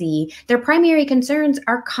waiting to see, their primary concerns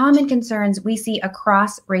are common concerns we see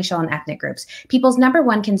across racial and ethnic groups. People's number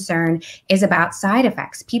one concern is about side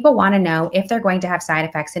effects. People want to know if they're going to have side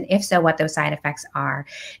effects, and if so, what those side effects are.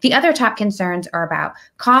 The other top concerns are about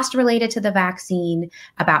cost related to the vaccine,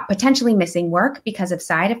 about potentially missing work because of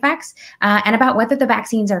side effects, and about whether the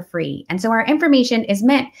vaccines are free. And so our information is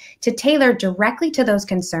meant to tailor directly to those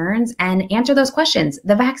concerns and answer those questions.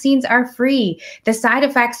 The vaccines are free. The side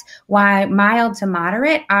effects, while mild to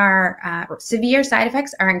moderate, are severe side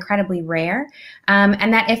effects are incredibly rare.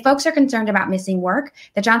 And that if folks are concerned about missing work,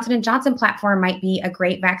 the Johnson & Johnson platform might be a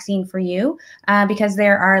great vaccine for you because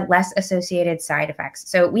there are less associated side effects.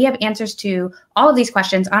 So we have answers to all of these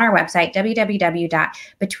questions on our website,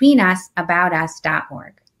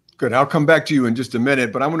 www.betweenusaboutus.org. Good. I'll come back to you in just a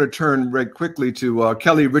minute, but I want to turn very quickly to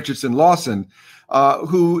Kelly Richardson Lawson,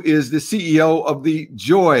 who is the CEO of the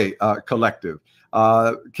Joy Collective.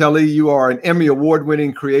 Kelly, you are an Emmy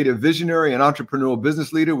award-winning creative visionary and entrepreneurial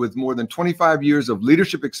business leader with more than 25 years of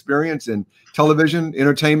leadership experience in television,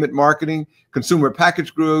 entertainment, marketing, consumer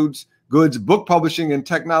packaged goods, book publishing, and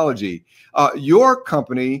technology. Your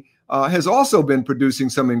company has also been producing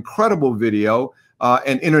some incredible video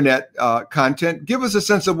and internet content. Give us a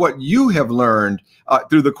sense of what you have learned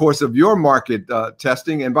through the course of your market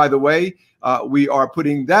testing. And by the way, we are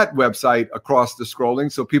putting that website across the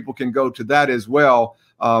scrolling so people can go to that as well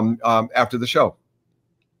after the show.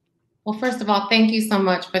 Well, first of all, thank you so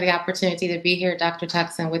much for the opportunity to be here, Dr.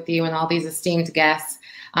 Tuckson, with you and all these esteemed guests.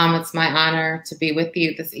 It's my honor to be with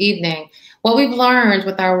you this evening. What we've learned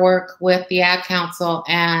with our work with the Ad Council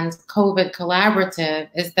and COVID Collaborative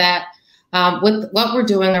is that with what we're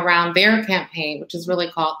doing around their campaign, which is really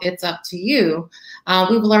called It's Up to You,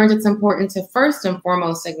 we've learned it's important to first and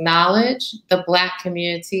foremost acknowledge the Black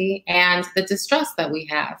community and the distrust that we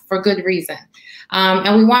have for good reason.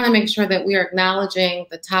 And we want to make sure that we are acknowledging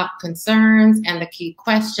the top concerns and the key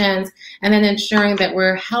questions, and then ensuring that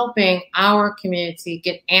we're helping our community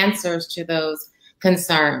get answers to those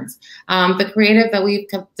concerns. The creative that we've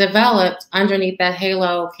developed underneath that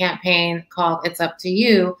Halo campaign called It's Up to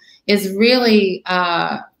You is really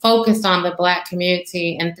focused on the Black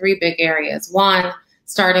community in three big areas. One,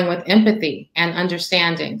 starting with empathy and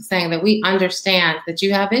understanding, saying that we understand that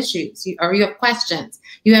you have issues or you have questions,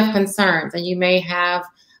 you have concerns, and you may have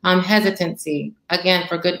hesitancy, again,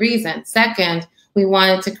 for good reason. Second, we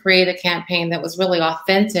wanted to create a campaign that was really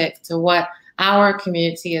authentic to what our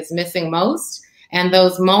community is missing most and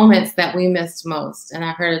those moments that we missed most. And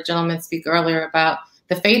I heard a gentleman speak earlier about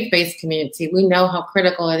the faith-based community. We know how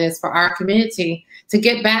critical it is for our community to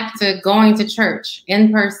get back to going to church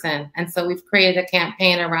in person. And so we've created a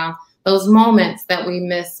campaign around those moments that we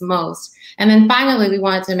miss most. And then finally, we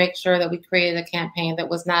wanted to make sure that we created a campaign that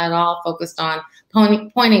was not at all focused on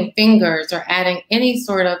pointing fingers or adding any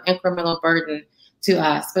sort of incremental burden to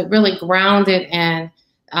us, but really grounded in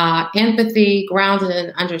empathy, grounded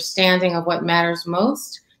in understanding of what matters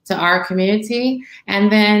most to our community,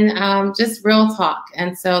 and then just real talk.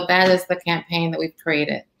 And so that is the campaign that we've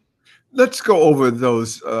created. Let's go over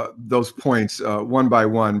those points one by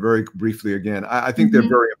one very briefly again. I think they're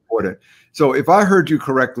very important. So if I heard you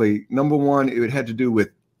correctly, number one, it had to do with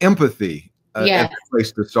empathy as a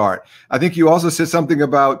place to start. I think you also said something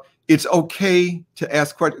about it's okay to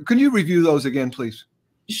ask questions. Can you review those again, please?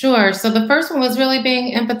 Sure. So the first one was really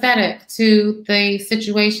being empathetic to the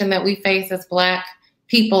situation that we face as Black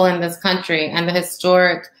people in this country and the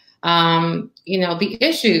historic, the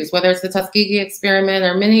issues, whether it's the Tuskegee experiment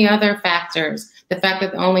or many other factors, the fact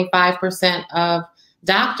that only 5% of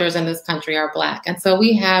doctors in this country are Black. And so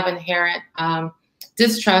we have inherent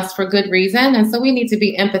distrust for good reason. And so we need to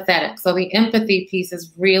be empathetic. So the empathy piece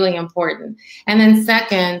is really important. And then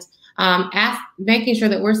second, making sure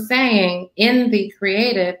that we're saying in the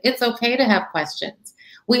creative, it's okay to have questions.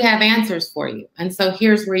 We have answers for you. And so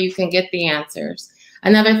here's where you can get the answers.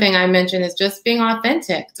 Another thing I mentioned is just being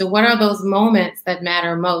authentic to what are those moments that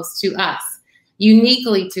matter most to us,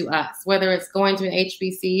 uniquely to us, whether it's going to an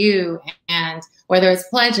HBCU and whether it's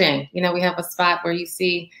pledging. We have a spot where you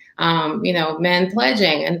see, men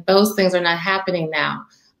pledging, and those things are not happening now.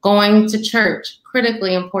 Going to church,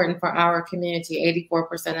 critically important for our community.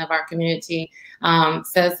 84% of our community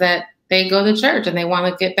says that they go to church and they want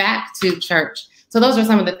to get back to church. So those are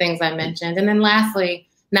some of the things I mentioned. And then lastly,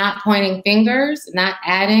 not pointing fingers, not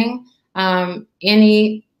adding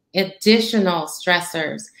any additional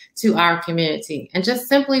stressors to our community, and just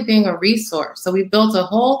simply being a resource. So we built a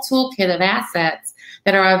whole toolkit of assets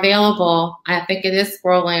that are available. I think it is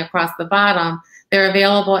scrolling across the bottom. They're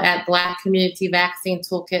available at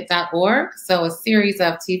BlackCommunityVaccineToolkit.org. So a series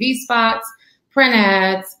of TV spots, print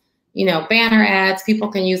ads, banner ads. People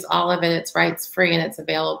can use all of it. It's free and it's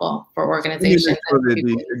available for organizations.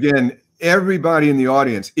 Again, everybody in the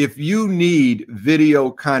audience, if you need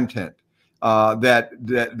video content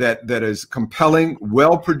that is compelling,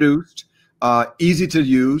 well produced, easy to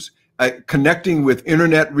use, connecting with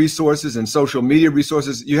internet resources and social media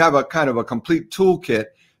resources, you have a kind of a complete toolkit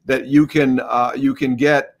that you can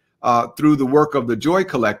get through the work of the Joy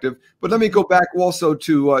Collective. But let me go back also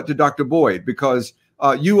to Dr. Boyd, because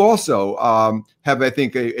you also have, I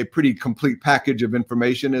think, a pretty complete package of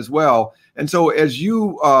information as well. And so as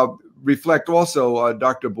you reflect also,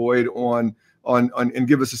 Dr. Boyd, on and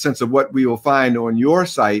give us a sense of what we will find on your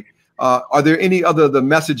site, are there any other the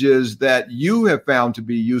messages that you have found to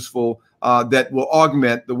be useful that will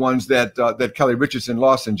augment the ones that Kelly Richardson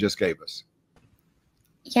Lawson just gave us?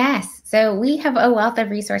 Yes. So we have a wealth of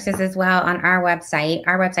resources as well on our website.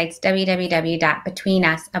 Our website's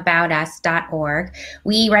www.betweenusaboutus.org.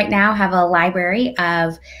 We right now have a library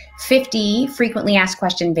of 50 frequently asked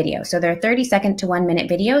question videos. So they're 30-second to 1-minute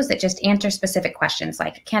videos that just answer specific questions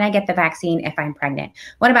like, can I get the vaccine if I'm pregnant?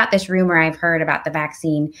 What about this rumor I've heard about the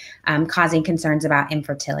vaccine causing concerns about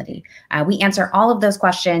infertility? We answer all of those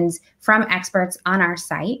questions from experts on our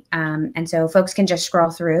site. And so folks can just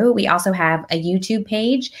scroll through. We also have a YouTube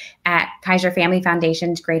page at Kaiser Family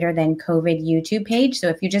Foundation's Greater Than COVID YouTube page. So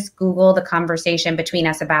if you just Google the conversation between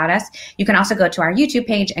us about us, you can also go to our YouTube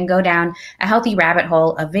page and go down a healthy rabbit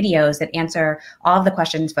hole of videos that answer all of the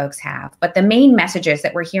questions folks have. But the main messages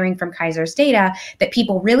that we're hearing from Kaiser's data that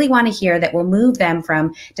people really want to hear that will move them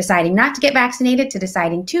from deciding not to get vaccinated to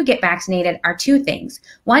deciding to get vaccinated are two things.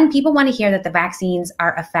 One, people want to hear that the vaccines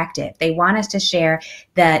are effective. They want us to share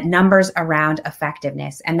the numbers around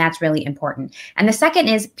effectiveness, and that's really important. And the second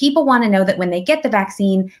is people want to know that when they get the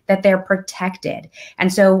vaccine, that they're protected.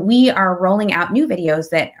 And so we are rolling out new videos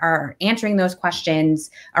that are answering those questions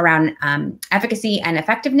around efficacy and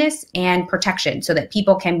effectiveness and protection so that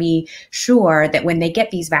people can be sure that when they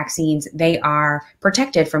get these vaccines, they are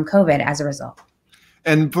protected from COVID as a result.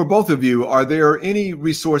 And for both of you, are there any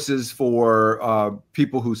resources for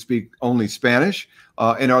people who speak only Spanish?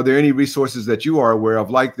 And are there any resources that you are aware of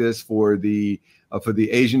like this for the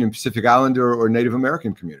Asian and Pacific Islander or Native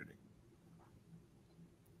American community?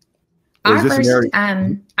 Our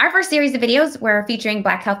first series of videos were featuring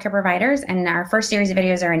Black healthcare providers, and our first series of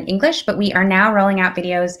videos are in English, but we are now rolling out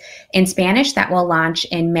videos in Spanish that will launch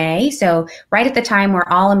in May. So right at the time where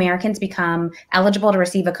all Americans become eligible to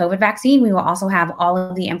receive a COVID vaccine, we will also have all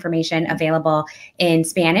of the information available in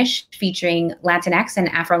Spanish featuring Latinx and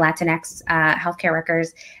Afro-Latinx healthcare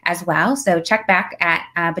workers as well. So check back at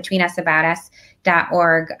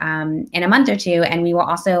betweenusaboutus.org in a month or two, and we will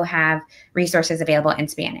also have resources available in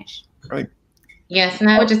Spanish. Right. Yes, and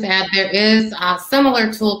I would just add there is a similar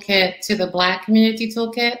toolkit to the Black Community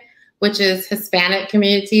Toolkit, which is Hispanic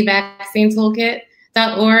Community Vaccine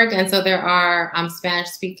Toolkit.org. And so there are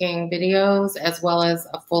Spanish-speaking videos as well as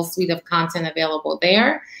a full suite of content available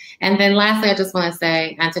there. And then lastly, I just want to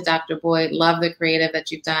say, and to Dr. Boyd, love the creative that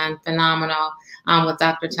you've done, phenomenal with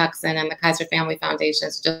Dr. Tuckson and the Kaiser Family Foundation.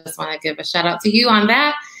 Just want to give a shout out to you on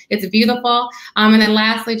that. It's beautiful. And then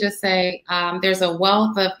lastly, just say there's a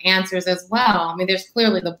wealth of answers as well. I mean, there's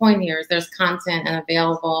clearly the point here is there's content and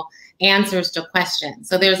available answers to questions.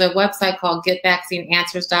 So there's a website called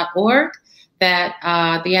getvaccineanswers.org that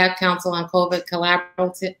the Ad Council on COVID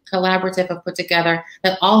Collaborative have put together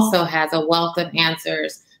that also has a wealth of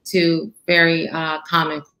answers to very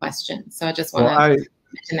common questions. So I just want to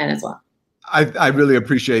mention that as well. I really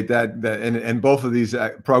appreciate that. And both of these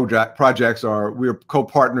projects we're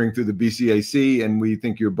co-partnering through the BCAC, and we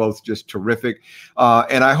think you're both just terrific.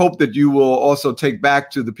 And I hope that you will also take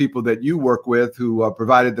back to the people that you work with who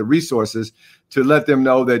provided the resources to let them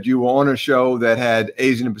know that you were on a show that had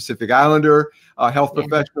Asian and Pacific Islander health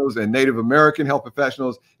professionals and Native American health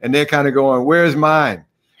professionals, and they're kind of going, where's mine?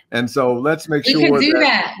 And so let's make sure we can do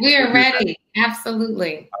that. We are ready.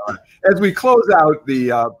 Absolutely. As we close out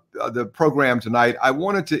the program tonight, we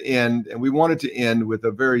wanted to end with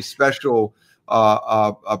a very special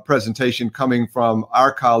presentation coming from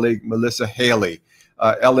our colleague Melissa Haley,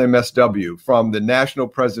 LMSW, from the national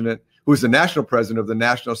president, who is the national president of the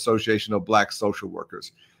National Association of Black Social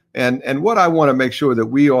Workers. And what I want to make sure that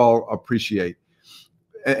we all appreciate,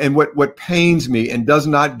 and what pains me and does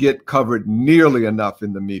not get covered nearly enough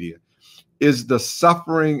in the media, is the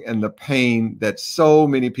suffering and the pain that so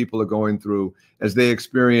many people are going through as they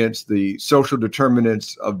experience the social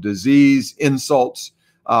determinants of disease, insults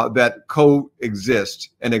that coexist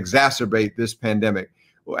and exacerbate this pandemic.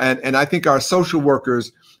 And I think our social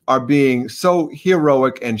workers are being so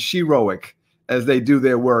heroic and sheroic as they do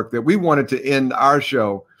their work that we wanted to end our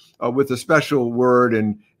show with a special word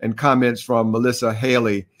and comments from Melissa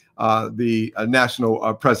Haley, the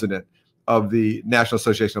national president of the National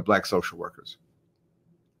Association of Black Social Workers.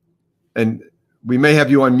 And we may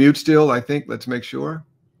have you on mute still, I think. Let's make sure.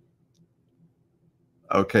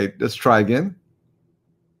 Okay, let's try again.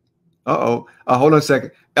 Hold on a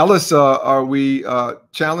second. Ellis, are we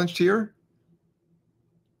challenged here?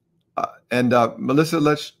 And Melissa,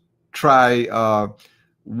 let's try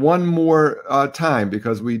one more time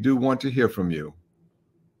because we do want to hear from you.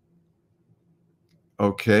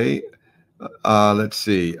 Okay, let's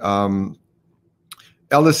see.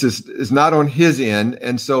 Ellis is not on his end.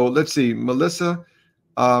 And so let's see, Melissa,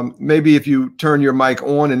 maybe if you turn your mic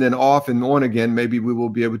on and then off and on again, maybe we will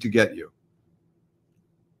be able to get you.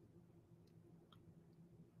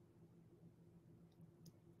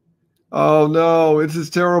 Oh no, this is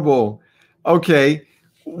terrible. Okay.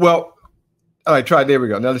 Well, all right, try. There we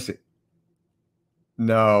go. Now let's see.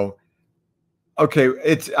 No. Okay,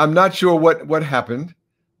 I'm not sure what happened.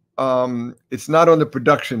 It's not on the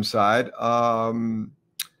production side. I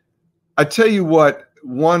tell you what,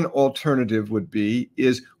 one alternative would be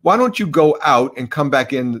is why don't you go out and come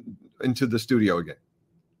back into the studio again?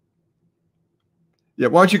 Yeah,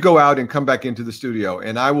 why don't you go out and come back into the studio,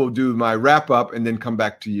 and I will do my wrap up and then come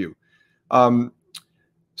back to you.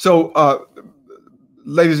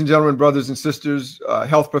 Ladies and gentlemen, brothers and sisters,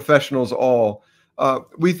 health professionals all,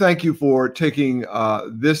 we thank you for taking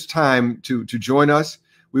this time to join us.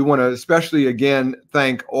 We want to especially, again,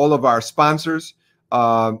 thank all of our sponsors,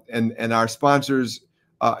 and our sponsors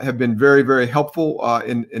have been very, very helpful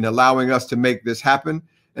in allowing us to make this happen.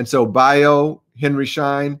 And so Bio, Henry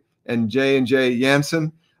Schein, and J&J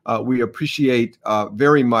Janssen, we appreciate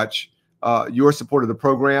very much your support of the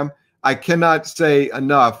program. I cannot say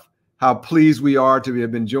enough how pleased we are to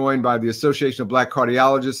have been joined by the Association of Black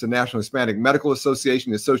Cardiologists, the National Hispanic Medical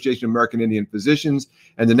Association, the Association of American Indian Physicians,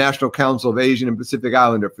 and the National Council of Asian and Pacific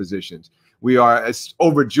Islander Physicians. We are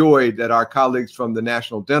overjoyed that our colleagues from the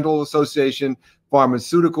National Dental Association,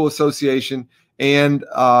 Pharmaceutical Association, and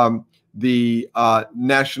the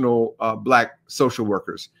National Black Social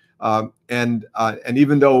Workers. And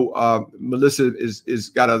even though Melissa is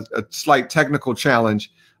got a slight technical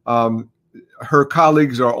challenge, her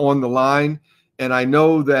colleagues are on the line, and I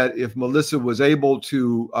know that if Melissa was able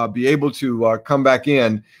to come back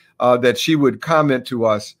in, that she would comment to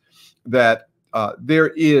us that there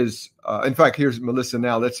is, in fact, here's Melissa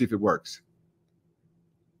now. Let's see if it works.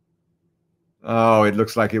 Oh, it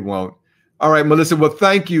looks like it won't. All right, Melissa, well,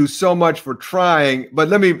 thank you so much for trying. But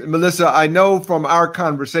Melissa, I know from our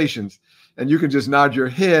conversations, and you can just nod your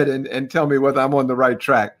head and tell me whether I'm on the right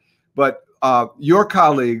track, but your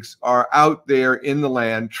colleagues are out there in the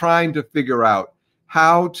land trying to figure out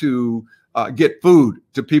how to get food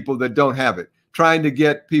to people that don't have it, trying to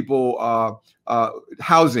get people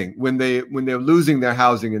housing when they're losing their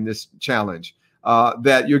housing in this challenge,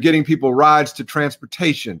 that you're getting people rides to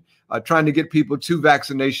transportation, trying to get people to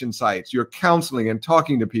vaccination sites, you're counseling and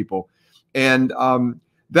talking to people. And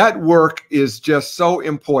that work is just so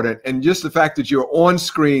important. And just the fact that you're on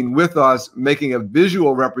screen with us, making a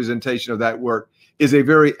visual representation of that work is a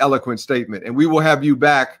very eloquent statement. And we will have you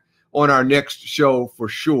back on our next show for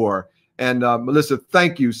sure. And Melissa,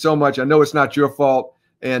 thank you so much. I know it's not your fault,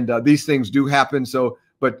 and these things do happen. So,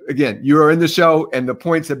 but again, you are in the show and the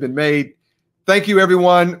points have been made. Thank you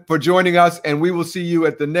everyone for joining us. And we will see you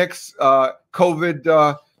at the next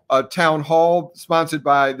COVID Town Hall sponsored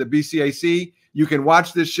by the BCAC. You can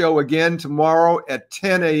watch this show again tomorrow at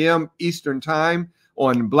 10 a.m. Eastern Time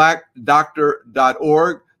on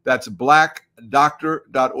BlackDoctor.org. That's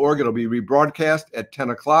BlackDoctor.org. It'll be rebroadcast at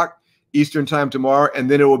 10 o'clock Eastern Time tomorrow, and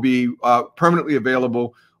then it will be permanently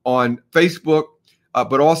available on Facebook,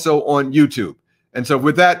 but also on YouTube. And so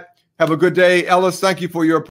with that, have a good day. Ellis, thank you for your